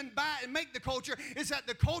driven by and make the culture, it's that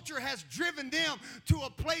the culture has driven them to a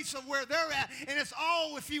place of where they're at. And it's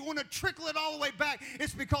all, if you want to trickle it all the way back,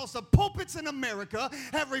 it's because the pulpits in America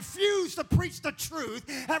have refused to preach the truth,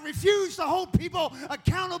 have refused to hold people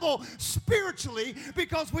accountable spiritually,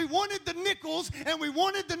 because we wanted the nickels and we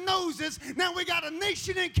wanted the noses. Now we got a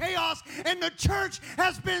nation in chaos, and the church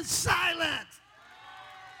has been silent.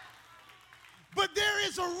 But there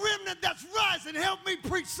is a remnant that's rising. Help me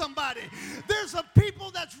preach somebody. There's a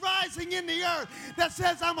people that's rising in the earth that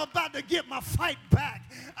says, I'm about to get my fight back.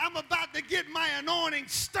 I'm about to get my anointing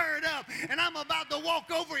stirred up, and I'm about to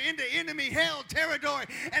walk over into enemy hell territory,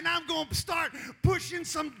 and I'm going to start pushing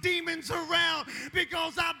some demons around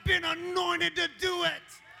because I've been anointed to do it.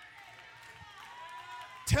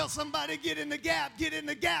 Tell somebody, get in the gap, get in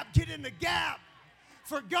the gap, get in the gap.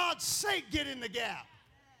 For God's sake, get in the gap.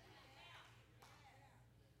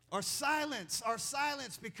 Our silence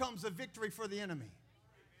becomes a victory for the enemy.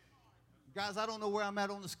 Guys, I don't know where I'm at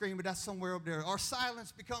on the screen, but that's somewhere up there. Our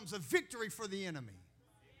silence becomes a victory for the enemy.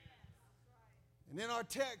 And in our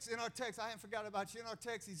text, I haven't forgot about you. In our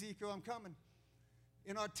text, Ezekiel, I'm coming.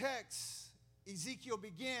 In our text, Ezekiel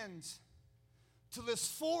begins to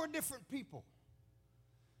list 4 different people.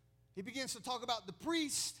 He begins to talk about the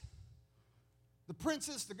priest, the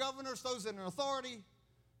princes, the governors, those in authority,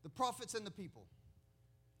 the prophets, and the people.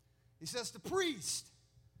 He says, the priests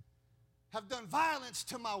have done violence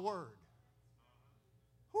to my word.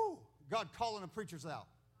 Whew, God calling the preachers out.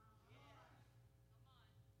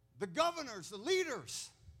 The governors, the leaders,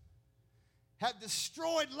 have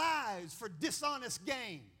destroyed lives for dishonest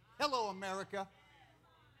gain. Hello, America.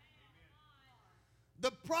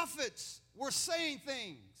 The prophets were saying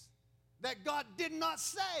things that God did not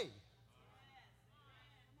say.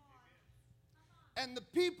 And the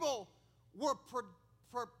people were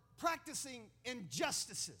practicing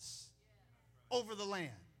injustices over the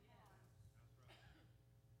land.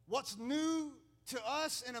 What's new to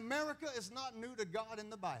us in America is not new to God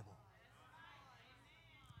in the Bible.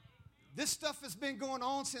 This stuff has been going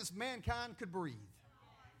on since mankind could breathe.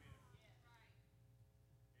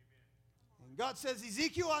 And God says,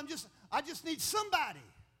 Ezekiel, I just need somebody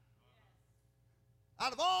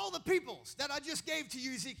out of all the peoples that I just gave to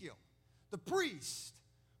you, Ezekiel, the priest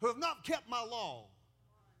who have not kept my law,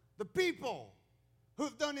 the people who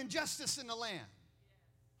have done injustice in the land,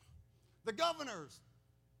 the governors,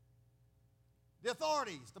 the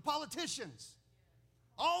authorities, the politicians,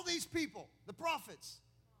 all these people, the prophets.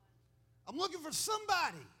 I'm looking for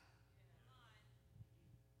somebody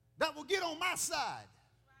that will get on my side.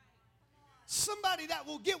 Somebody that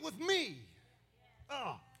will get with me.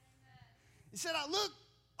 Oh. He said, I look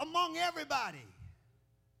among everybody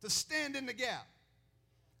to stand in the gap.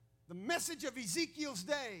 The message of Ezekiel's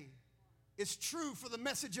day is true for the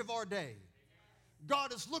message of our day.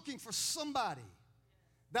 God is looking for somebody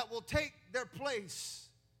that will take their place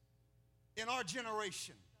in our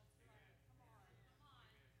generation.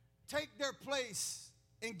 Take their place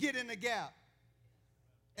and get in the gap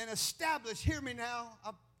and establish, hear me now,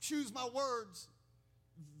 I choose my words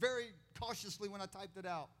very cautiously when I typed it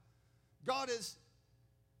out. God is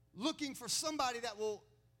looking for somebody that will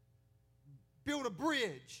build a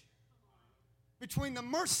bridge between the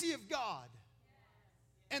mercy of God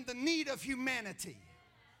and the need of humanity.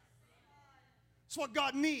 That's what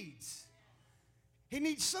God needs. He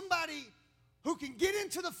needs somebody who can get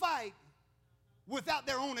into the fight without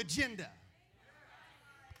their own agenda.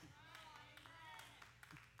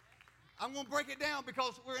 I'm going to break it down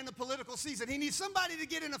because we're in a political season. He needs somebody to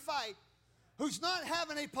get in a fight who's not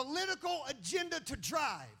having a political agenda to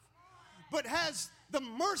drive, but has the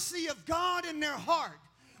mercy of God in their heart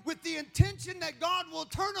with the intention that God will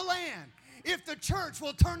turn a land if the church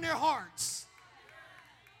will turn their hearts.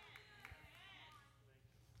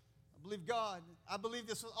 I believe God. I believe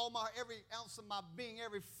this with every ounce of my being,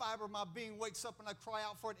 every fiber of my being wakes up and I cry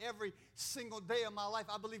out for it every single day of my life.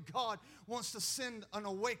 I believe God wants to send an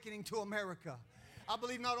awakening to America. I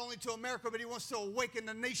believe not only to America, but he wants to awaken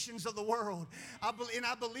the nations of the world. I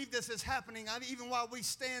believe this is happening. Even while we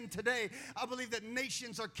stand today, I believe that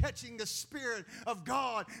nations are catching the Spirit of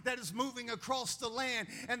God that is moving across the land.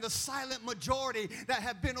 And the silent majority that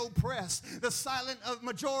have been oppressed, the silent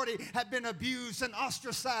majority have been abused and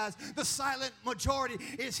ostracized. The silent majority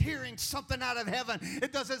is hearing something out of heaven.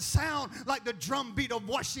 It doesn't sound like the drumbeat of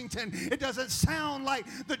Washington. It doesn't sound like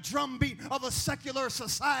the drumbeat of a secular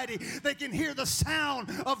society. They can hear the sound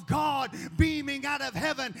of God beaming out of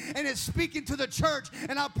heaven and is speaking to the church.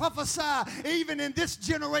 And I prophesy, even in this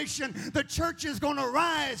generation, the church is going to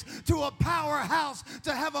rise to a powerhouse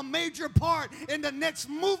to have a major part in the next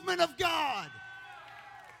movement of God.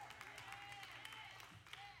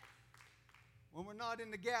 When we're not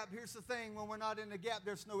in the gap, here's the thing, when we're not in the gap,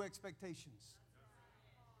 there's no expectations.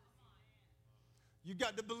 You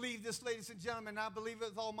got to believe this, ladies and gentlemen. I believe it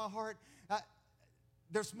with all my heart.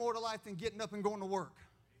 There's more to life than getting up and going to work.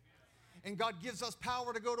 And God gives us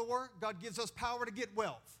power to go to work. God gives us power to get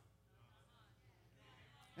wealth.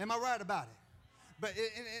 Am I right about it? But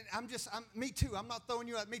me too. I'm not throwing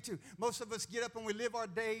you out. Me too. Most of us get up and we live our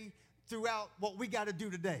day throughout what we got to do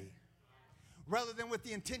today, rather than with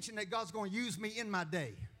the intention that God's going to use me in my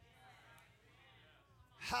day.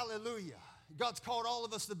 Hallelujah. God's called all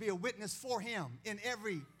of us to be a witness for him in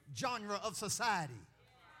every genre of society.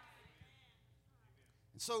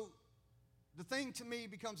 And so the thing to me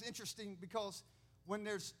becomes interesting because when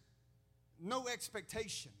there's no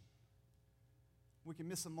expectation, we can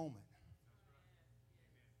miss a moment.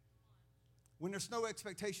 When there's no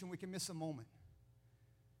expectation, we can miss a moment.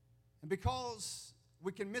 And because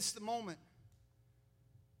we can miss the moment,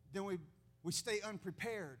 then we stay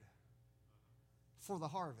unprepared for the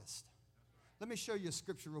harvest. Let me show you a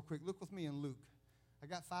scripture real quick. Look with me in Luke. I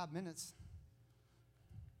got 5 minutes.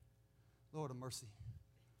 Lord of mercy.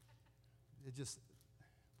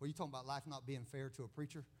 You talking about life not being fair to a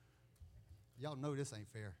preacher? Y'all know this ain't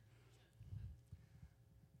fair.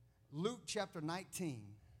 Luke chapter 19.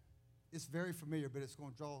 It's very familiar, but it's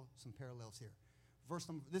going to draw some parallels here.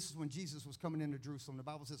 This is when Jesus was coming into Jerusalem. The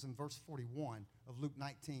Bible says in verse 41 of Luke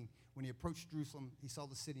 19, when he approached Jerusalem, he saw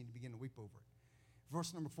the city and he began to weep over it.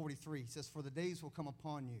 Verse number 43, he says, for the days will come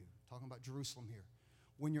upon you, talking about Jerusalem here,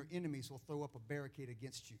 when your enemies will throw up a barricade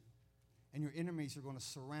against you. And your enemies are going to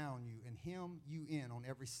surround you and hem you in on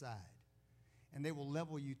every side. And they will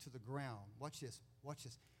level you to the ground. Watch this. Watch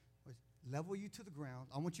this. Level you to the ground.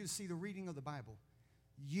 I want you to see the reading of the Bible.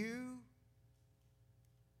 You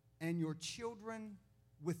and your children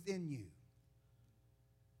within you.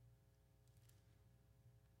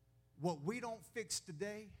 What we don't fix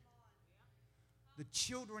today, the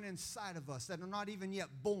children inside of us that are not even yet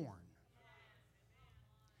born.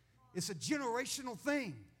 It's a generational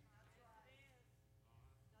thing.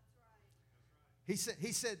 He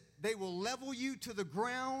said, they will level you to the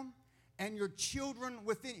ground and your children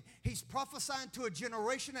within you. He's prophesying to a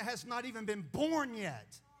generation that has not even been born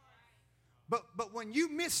yet. But when you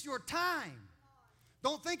miss your time,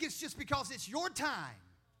 don't think it's just because it's your time.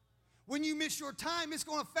 When you miss your time, it's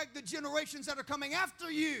going to affect the generations that are coming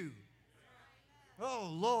after you. Oh,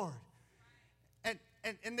 Lord.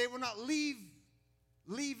 And they will not leave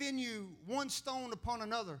in you one stone upon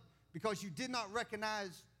another because you did not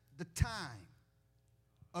recognize the time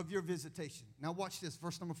of your visitation. Now watch this,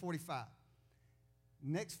 verse number 45.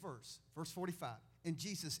 Next verse 45. And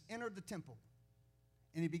Jesus entered the temple,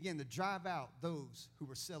 and he began to drive out those who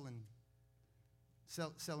were selling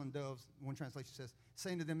doves. One translation says,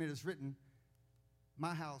 saying to them, it is written,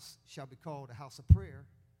 my house shall be called a house of prayer,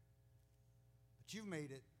 but you've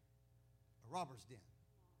made it a robber's den.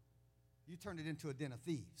 You turned it into a den of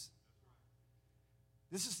thieves.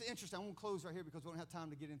 This is interesting. I won't close right here because we don't have time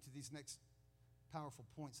to get into these next powerful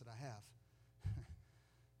points that I have.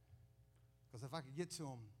 Because if I could get to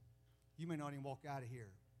them, you may not even walk out of here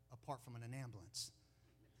apart from an ambulance.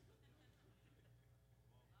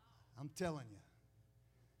 I'm telling you,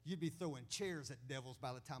 you'd be throwing chairs at devils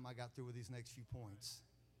by the time I got through with these next few points.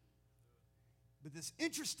 But it's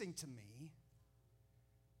interesting to me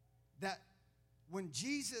that when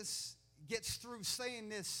Jesus gets through saying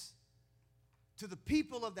this to the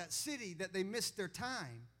people of that city that they missed their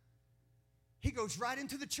time, he goes right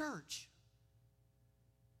into the church.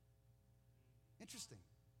 Interesting.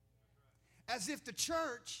 As if the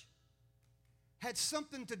church had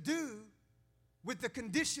something to do with the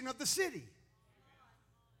condition of the city.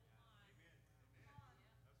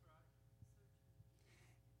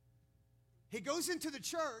 He goes into the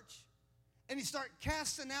church and he starts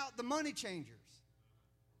casting out the money changers.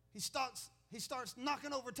 He starts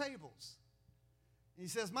knocking over tables. And he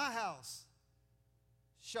says, my house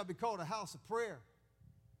shall be called a house of prayer,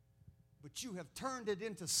 but you have turned it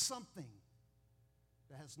into something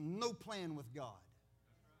that has no plan with God.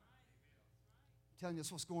 I'm telling you,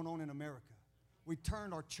 that's what's going on in America. We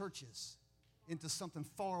turned our churches into something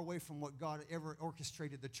far away from what God ever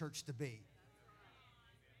orchestrated the church to be.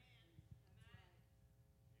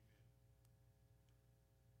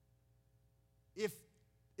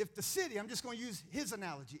 If the city, I'm just going to use his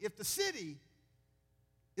analogy, if the city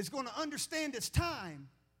is going to understand its time,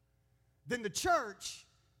 then the church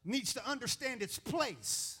needs to understand its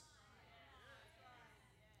place.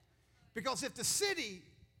 Because if the city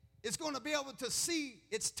is going to be able to see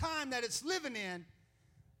its time that it's living in,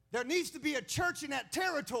 there needs to be a church in that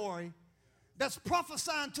territory that's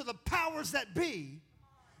prophesying to the powers that be,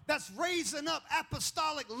 that's raising up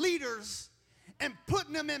apostolic leaders and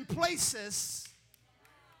putting them in places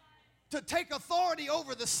to take authority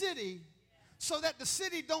over the city so that the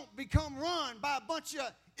city don't become run by a bunch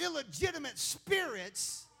of illegitimate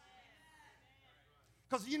spirits.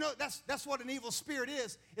 Because you know that's what an evil spirit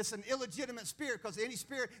is. It's an illegitimate spirit, because any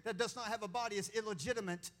spirit that does not have a body is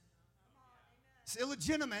illegitimate. It's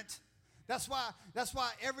illegitimate. That's why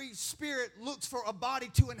every spirit looks for a body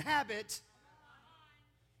to inhabit.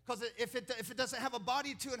 Because if it doesn't have a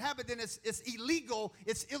body to inhabit, then it's illegal,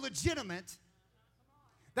 it's illegitimate.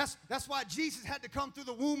 That's why Jesus had to come through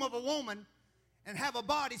the womb of a woman and have a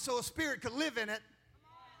body so a spirit could live in it.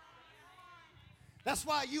 That's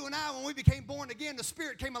why you and I, when we became born again, the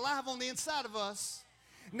Spirit came alive on the inside of us.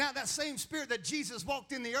 Now that same Spirit that Jesus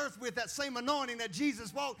walked in the earth with, that same anointing that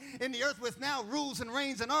Jesus walked in the earth with, now rules and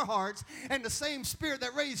reigns in our hearts. And the same Spirit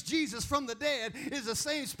that raised Jesus from the dead is the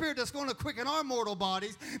same Spirit that's going to quicken our mortal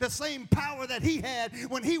bodies. The same power that he had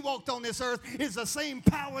when he walked on this earth is the same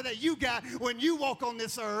power that you got when you walk on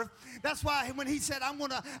this earth. That's why when he said, I'm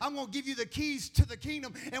gonna give you the keys to the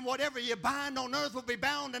kingdom, and whatever you bind on earth will be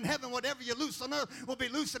bound in heaven. Whatever you loose on earth will be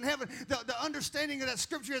loose in heaven. The understanding of that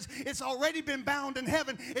scripture is it's already been bound in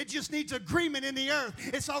heaven. It just needs agreement in the earth.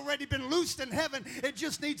 It's already been loosed in heaven. It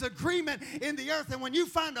just needs agreement in the earth. And when you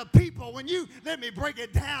find a people, let me break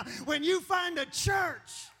it down. When you find a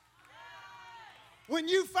church,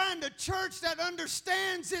 that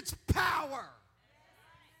understands its power.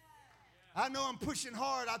 I know I'm pushing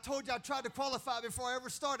hard. I told you I tried to qualify before I ever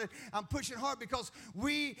started. I'm pushing hard because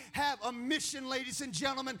we have a mission, ladies and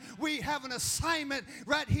gentlemen. We have an assignment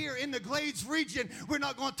right here in the Glades region. We're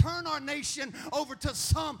not going to turn our nation over to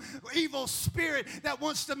some evil spirit that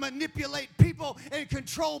wants to manipulate people and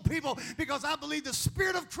control people, because I believe the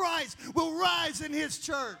Spirit of Christ will rise in his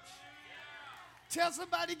church. Tell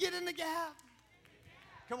somebody, get in the gap.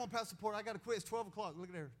 Come on, Pastor Porter. I got to quit. It's 12 o'clock. Look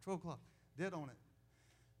at there. 12 o'clock. Dead on it.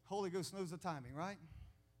 Holy Ghost knows the timing, right?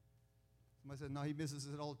 Somebody said, no, he misses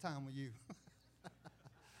it all the time with you.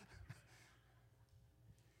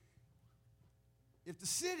 If the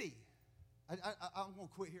city, I'm going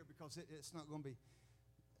to quit here because it's not going to be,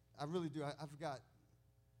 I really do. I forgot.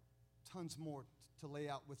 tons more to lay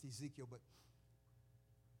out with Ezekiel, but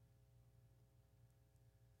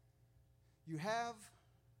you have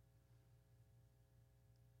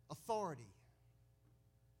authority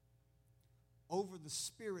over the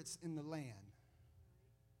spirits in the land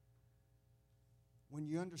when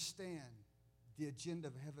you understand the agenda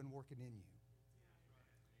of heaven working in you.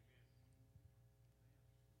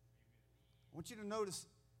 I want you to notice,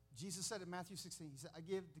 Jesus said in Matthew 16, he said, I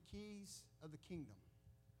give the keys of the kingdom.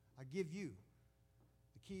 I give you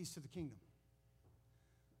the keys to the kingdom.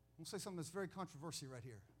 I'm going to say something that's very controversial right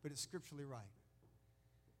here, but it's scripturally right.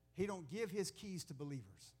 He don't give his keys to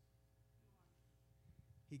believers.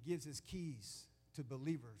 He gives his keys to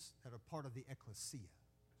believers that are part of the ecclesia.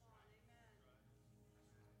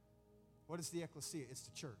 What is the ecclesia? It's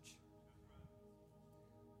the church.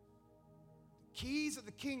 The keys of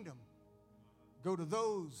the kingdom go to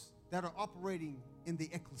those that are operating in the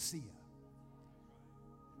ecclesia.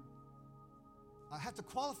 I have to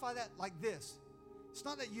qualify that like this. It's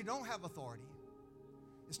not that you don't have authority.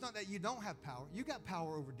 It's not that you don't have power. You got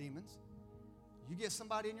power over demons. You get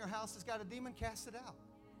somebody in your house that's got a demon, cast it out.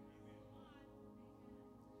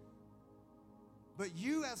 But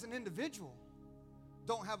you as an individual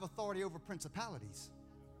don't have authority over principalities.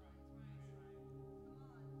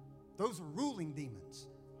 Those are ruling demons.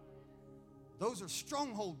 Those are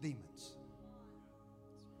stronghold demons.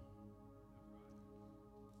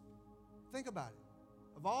 Think about it.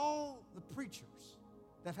 Of all the preachers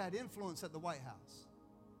that have had influence at the White House,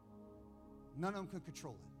 none of them could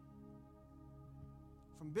control it.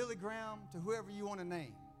 From Billy Graham to whoever you want to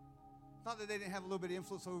name. Not that they didn't have a little bit of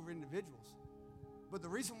influence over individuals, but the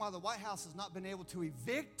reason why the White House has not been able to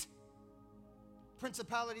evict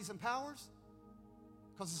principalities and powers,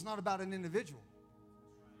 because it's not about an individual.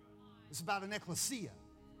 It's about an ecclesia.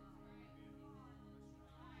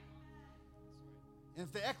 And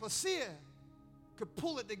if the ecclesia could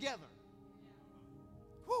pull it together,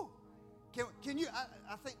 whew, can you,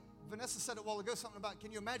 I think Vanessa said it a while ago, something about,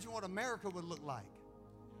 can you imagine what America would look like?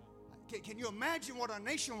 Can you imagine what our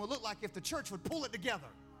nation would look like if the church would pull it together?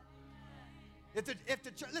 If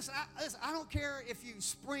the church, listen, I don't care if you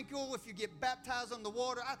sprinkle, if you get baptized on the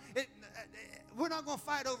water. We're not going to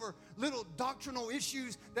fight over little doctrinal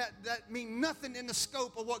issues that mean nothing in the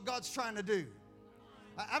scope of what God's trying to do.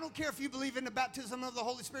 I don't care if you believe in the baptism of the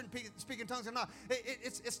Holy Spirit and speak in tongues or not.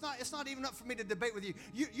 It's not even up for me to debate with you.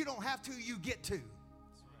 You don't have to, you get to.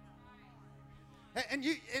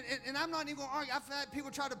 And I'm not even going to argue. I've had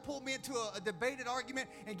people try to pull me into a debated argument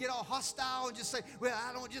and get all hostile and just say, well,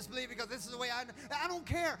 I don't just believe because this is the way I don't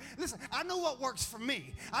care. Listen, I know what works for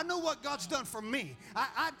me. I know what God's done for me.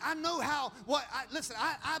 I know how, listen,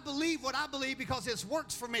 I believe what I believe because it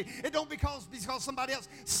works for me. It don't because somebody else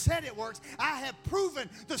said it works. I have proven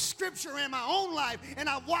the scripture in my own life and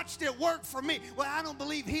I watched it work for me. Well, I don't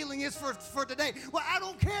believe healing is for today. Well, I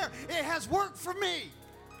don't care. It has worked for me.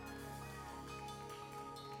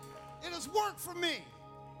 It has worked for me.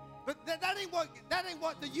 But that ain't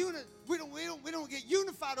what the unit, we don't get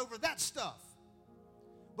unified over that stuff.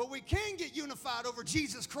 But we can get unified over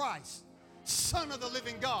Jesus Christ, Son of the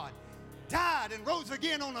living God, died and rose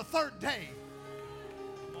again on the third day.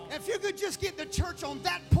 If you could just get the church on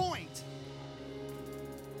that point,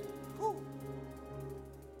 whew,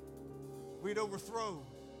 we'd overthrow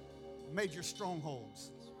major strongholds.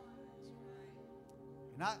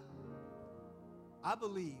 And I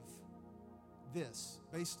believe this,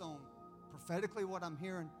 based on prophetically what I'm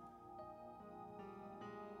hearing,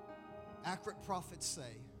 accurate prophets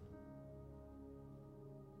say,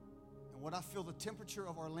 and what I feel the temperature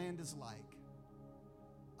of our land is like,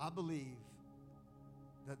 I believe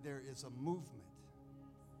that there is a movement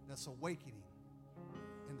that's awakening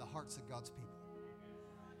in the hearts of God's people.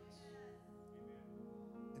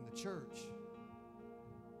 And the church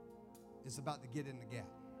is about to get in the gap.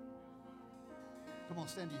 Come on,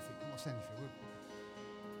 stand to your feet. Come on, stand to your feet.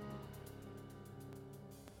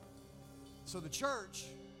 So the church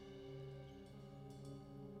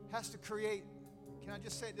has to create, can I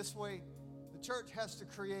just say it this way? The church has to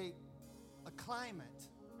create a climate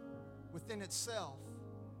within itself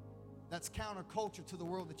that's counterculture to the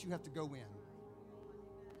world that you have to go in.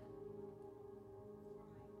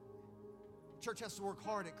 The church has to work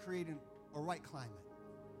hard at creating a right climate.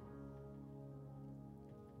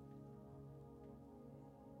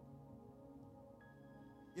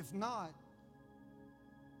 If not,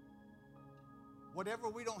 whatever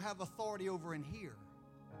we don't have authority over in here,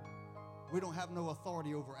 we don't have no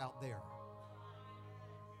authority over out there.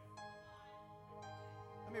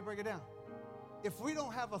 Let me break it down. If we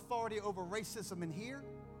don't have authority over racism in here,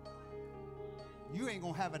 you ain't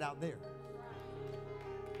going to have it out there.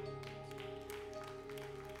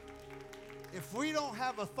 if we don't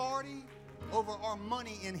have authority over our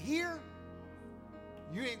money in here,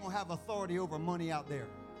 you ain't going to have authority over money out there.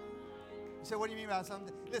 You say, what do you mean by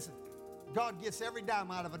something? Listen, God gets every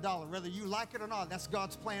dime out of a dollar, whether you like it or not. That's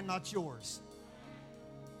God's plan, not yours.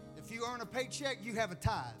 If you earn a paycheck, you have a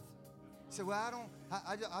tithe. You say, well,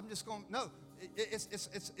 I'm just going, no,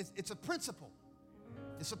 it's a principle.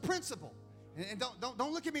 It's a principle. And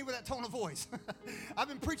don't look at me with that tone of voice. I've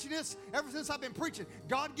been preaching this ever since I've been preaching.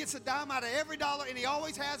 God gets a dime out of every dollar, and he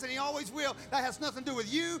always has, and he always will. That has nothing to do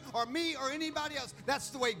with you or me or anybody else. That's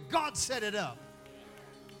the way God set it up.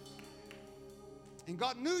 And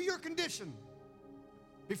God knew your condition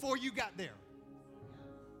before you got there.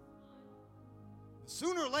 But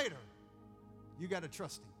sooner or later, you got to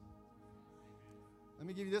trust him. Let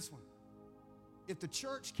me give you this one. If the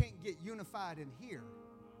church can't get unified in here,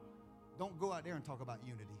 don't go out there and talk about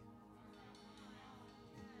unity.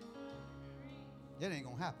 It ain't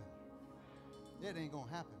going to happen. It ain't going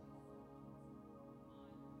to happen.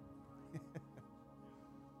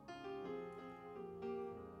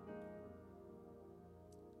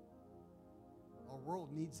 Our world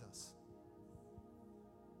needs us.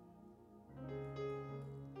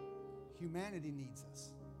 Humanity needs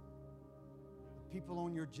us. The people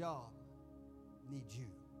on your job need you.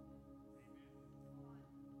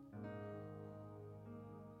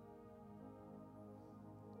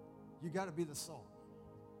 You got to be the salt.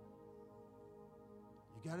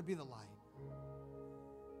 You got to be the light.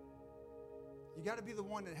 You got to be the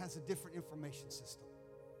one that has a different information system.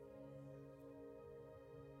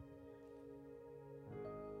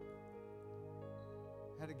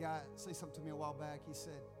 I had a guy say something to me a while back. He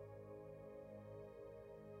said,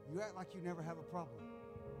 you act like you never have a problem.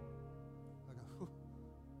 I go,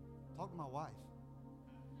 talk to my wife.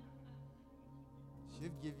 She'll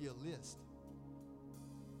give you a list.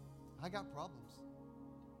 I got problems.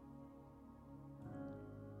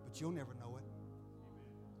 But you'll never know it.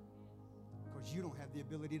 Because you don't have the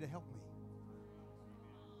ability to help me.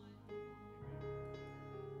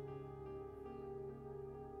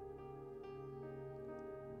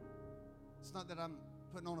 It's not that I'm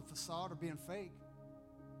putting on a facade or being fake.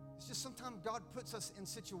 It's just sometimes God puts us in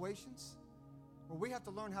situations where we have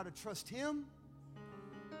to learn how to trust him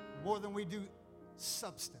more than we do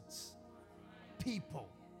substance, people.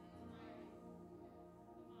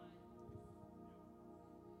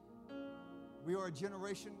 We are a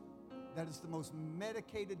generation that is the most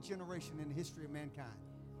medicated generation in the history of mankind.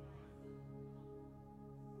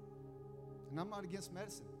 And I'm not against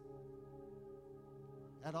medicine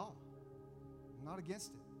at all. I'm not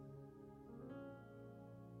against it.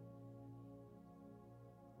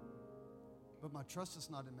 But my trust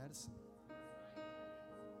is not in medicine.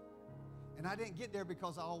 And I didn't get there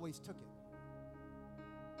because I always took it.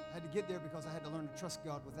 I had to get there because I had to learn to trust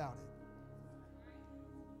God without it.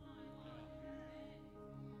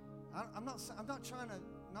 I'm not trying to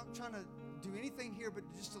do anything here, but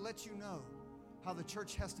just to let you know how the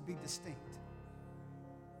church has to be distinct.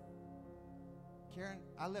 Karen,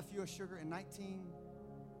 I left U.S. Sugar in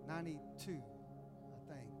 1992, I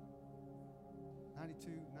think. 92,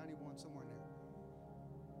 91, somewhere in there.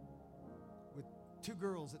 With 2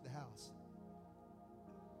 girls at the house.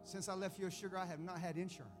 Since I left U.S. Sugar, I have not had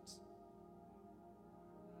insurance.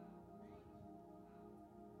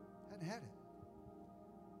 Hadn't had it.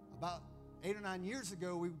 About 8 or 9 years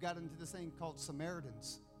ago, we got into this thing called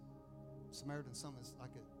Samaritans. Samaritan, it's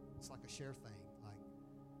like a share thing. Like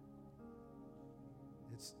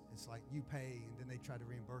it's like you pay and then they try to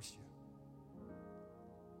reimburse you.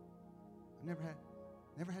 I never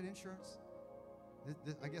had insurance.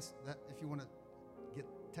 I guess that if you want to get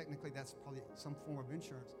technically, that's probably some form of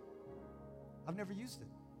insurance. I've never used it.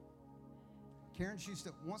 Karen's used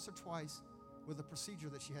it once or twice with a procedure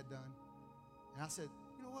that she had done, and I said,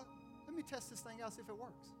 you know what? Let me test this thing out, see if it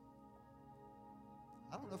works.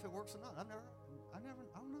 I don't know if it works or not. I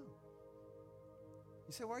don't know.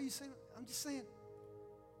 You say, why are you saying? I'm just saying,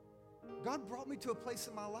 God brought me to a place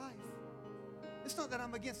in my life. It's not that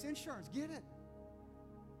I'm against insurance. Get it?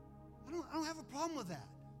 I don't have a problem with that.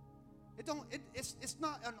 It's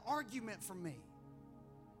not an argument for me.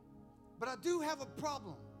 But I do have a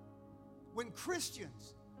problem when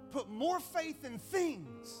Christians put more faith in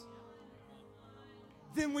things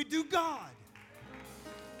than we do God.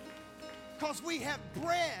 Because we have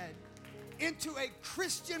bred into a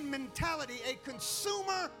Christian mentality, a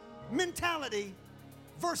consumer mentality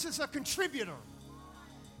versus a contributor.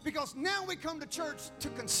 Because now we come to church to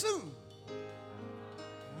consume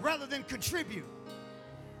rather than contribute.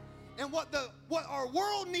 And what our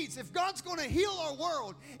world needs, if God's going to heal our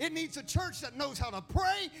world, it needs a church that knows how to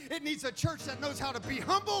pray. It needs a church that knows how to be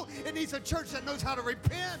humble. It needs a church that knows how to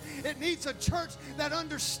repent. It needs a church that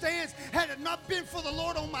understands, had it not been for the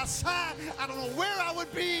Lord on my side, I don't know where I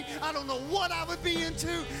would be. I don't know what I would be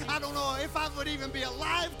into. I don't know if I would even be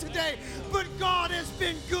alive today. But God has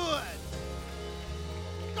been good.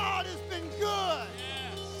 God has been good.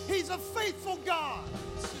 He's a faithful God.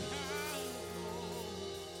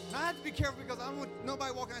 And I have to be careful because I don't want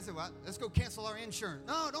nobody walking and say, well, let's go cancel our insurance.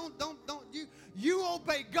 No, don't. You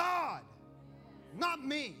obey God, not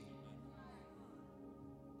me.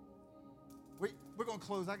 We're going to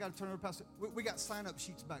close. I got to turn over, Pastor. We got sign-up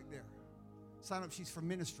sheets back there. Sign-up sheets for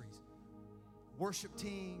ministries. Worship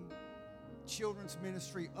team, children's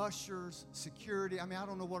ministry, ushers, security. I mean, I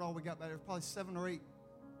don't know what all we got back there. Probably 7 or 8.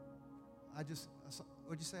 What'd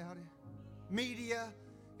you say, Howdy? Media.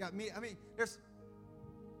 Got me. I mean,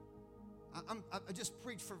 I just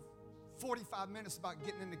preached for 45 minutes about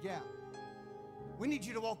getting in the gap. We need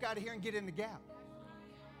you to walk out of here and get in the gap.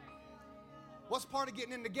 What's part of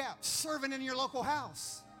getting in the gap? Serving in your local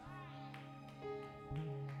house.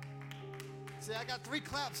 See, I got 3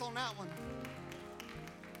 claps on that one.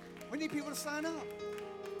 We need people to sign up.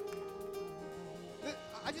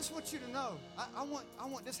 I just want you to know. I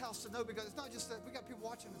want this house to know, because it's not just that we got people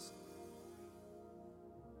watching us.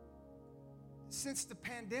 Since the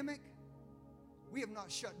pandemic, we have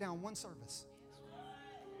not shut down one service.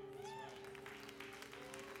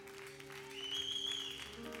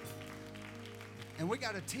 And we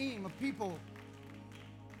got a team of people,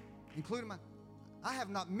 including I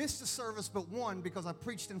have not missed a service but one, because I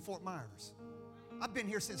preached in Fort Myers. I've been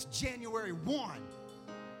here since January 1,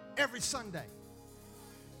 every Sunday.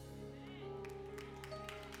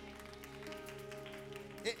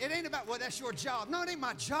 It ain't about, well, that's your job. No, it ain't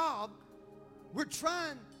my job. We're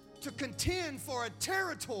trying to contend for a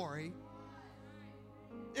territory.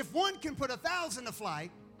 If one can put 1,000 to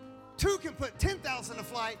flight, 2 can put 10,000 to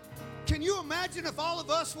flight. Can you imagine if all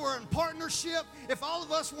of us were in partnership, if all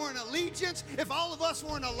of us were in allegiance, if all of us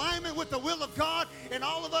were in alignment with the will of God, and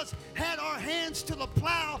all of us had our hands to the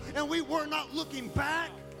plow and we were not looking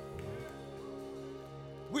back?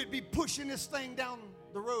 We'd be pushing this thing down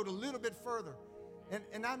the road a little bit further.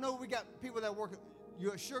 And I know we got people that work at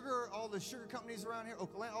U.S. Sugar, all the sugar companies around here,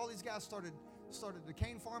 Oklahoma, all these guys started the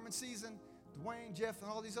cane farming season. Dwayne, Jeff, and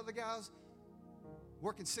all these other guys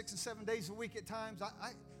working 6 and 7 days a week at times.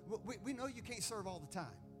 We know you can't serve all the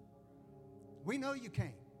time. We know you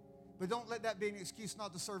can't. But don't let that be an excuse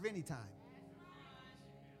not to serve any time.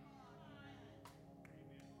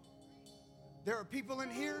 There are people in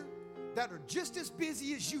here that are just as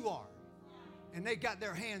busy as you are, and they got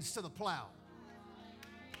their hands to the plow.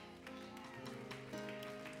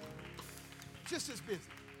 Just as busy.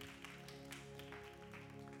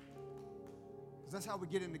 Because that's how we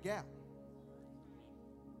get in the gap.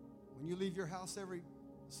 When you leave your house every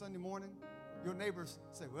Sunday morning, your neighbors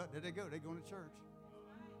say, well, there they go. They're going to church.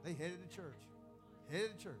 They headed to church.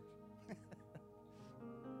 Headed to church.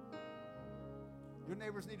 Your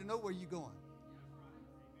neighbors need to know where you're going.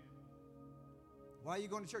 Why are you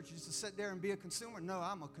going to church? Just to sit there and be a consumer? No,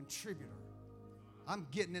 I'm a contributor. I'm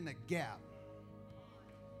getting in the gap.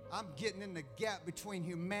 I'm getting in the gap between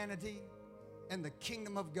humanity and the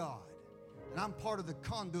kingdom of God. And I'm part of the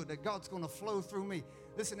conduit that God's going to flow through me.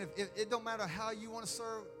 Listen, if it don't matter how you want to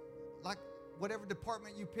serve, like whatever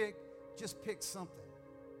department you pick, just pick something.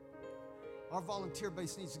 Our volunteer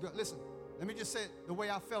base needs to go. Listen, let me just say it the way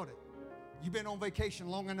I felt it. You've been on vacation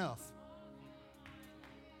long enough.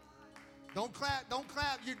 Don't clap, don't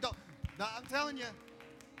clap. You don't. No, I'm telling you,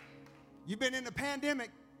 you've been in the pandemic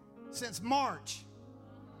since March.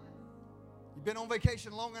 You've been on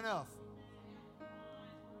vacation long enough.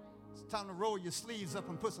 It's time to roll your sleeves up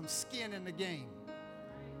and put some skin in the game.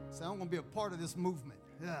 Say, I'm going to be a part of this movement.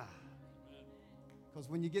 Yeah. Because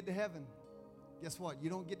when you get to heaven, guess what? You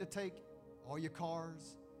don't get to take all your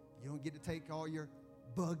cars. You don't get to take all your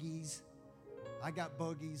buggies. I got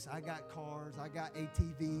buggies. I got cars. I got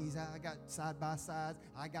ATVs. I got side-by-sides.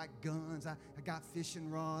 I got guns. I got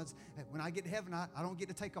fishing rods. When I get to heaven, I don't get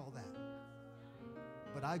to take all that.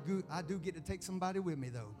 But I do get to take somebody with me,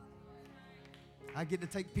 though. I get to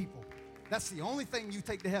take people. That's the only thing you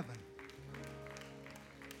take to heaven.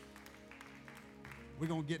 We're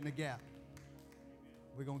going to get in the gap.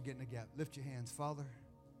 We're going to get in the gap. Lift your hands. Father,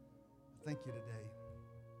 I thank you today.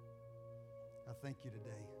 I thank you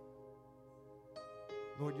today.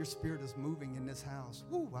 Lord, your spirit is moving in this house.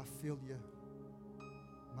 Woo, I feel you.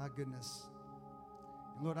 My goodness.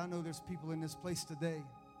 And Lord, I know there's people in this place today.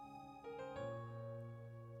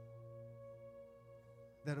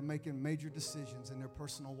 that are making major decisions in their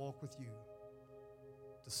personal walk with you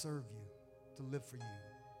to serve you, to live for you,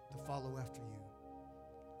 to follow after you.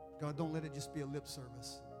 God, don't let it just be a lip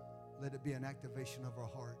service. Let it be an activation of our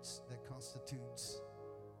hearts that constitutes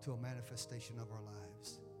to a manifestation of our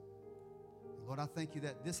lives. And Lord, I thank you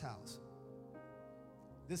that this house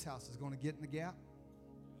is going to get in the gap.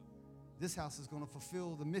 This house is going to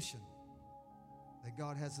fulfill the mission that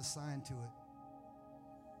God has assigned to it.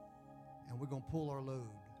 And we're going to pull our load.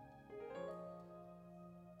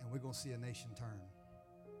 And we're going to see a nation turn.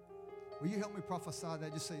 Will you help me prophesy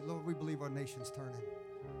that? Just say, Lord, we believe our nation's turning.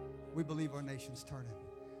 We believe our nation's turning.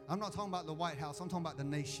 I'm not talking about the White House. I'm talking about the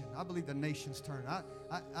nation. I believe the nation's turning.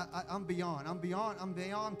 I'm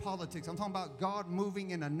beyond politics. I'm talking about God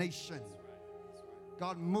moving in a nation.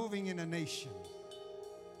 God moving in a nation.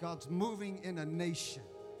 God's moving in a nation.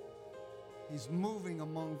 He's moving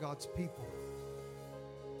among God's people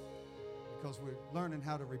because we're learning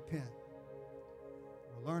how to repent.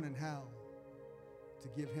 We're learning how to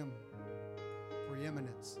give Him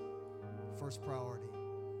preeminence, first priority.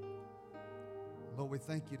 Lord, we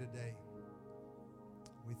thank you today.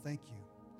 We thank you.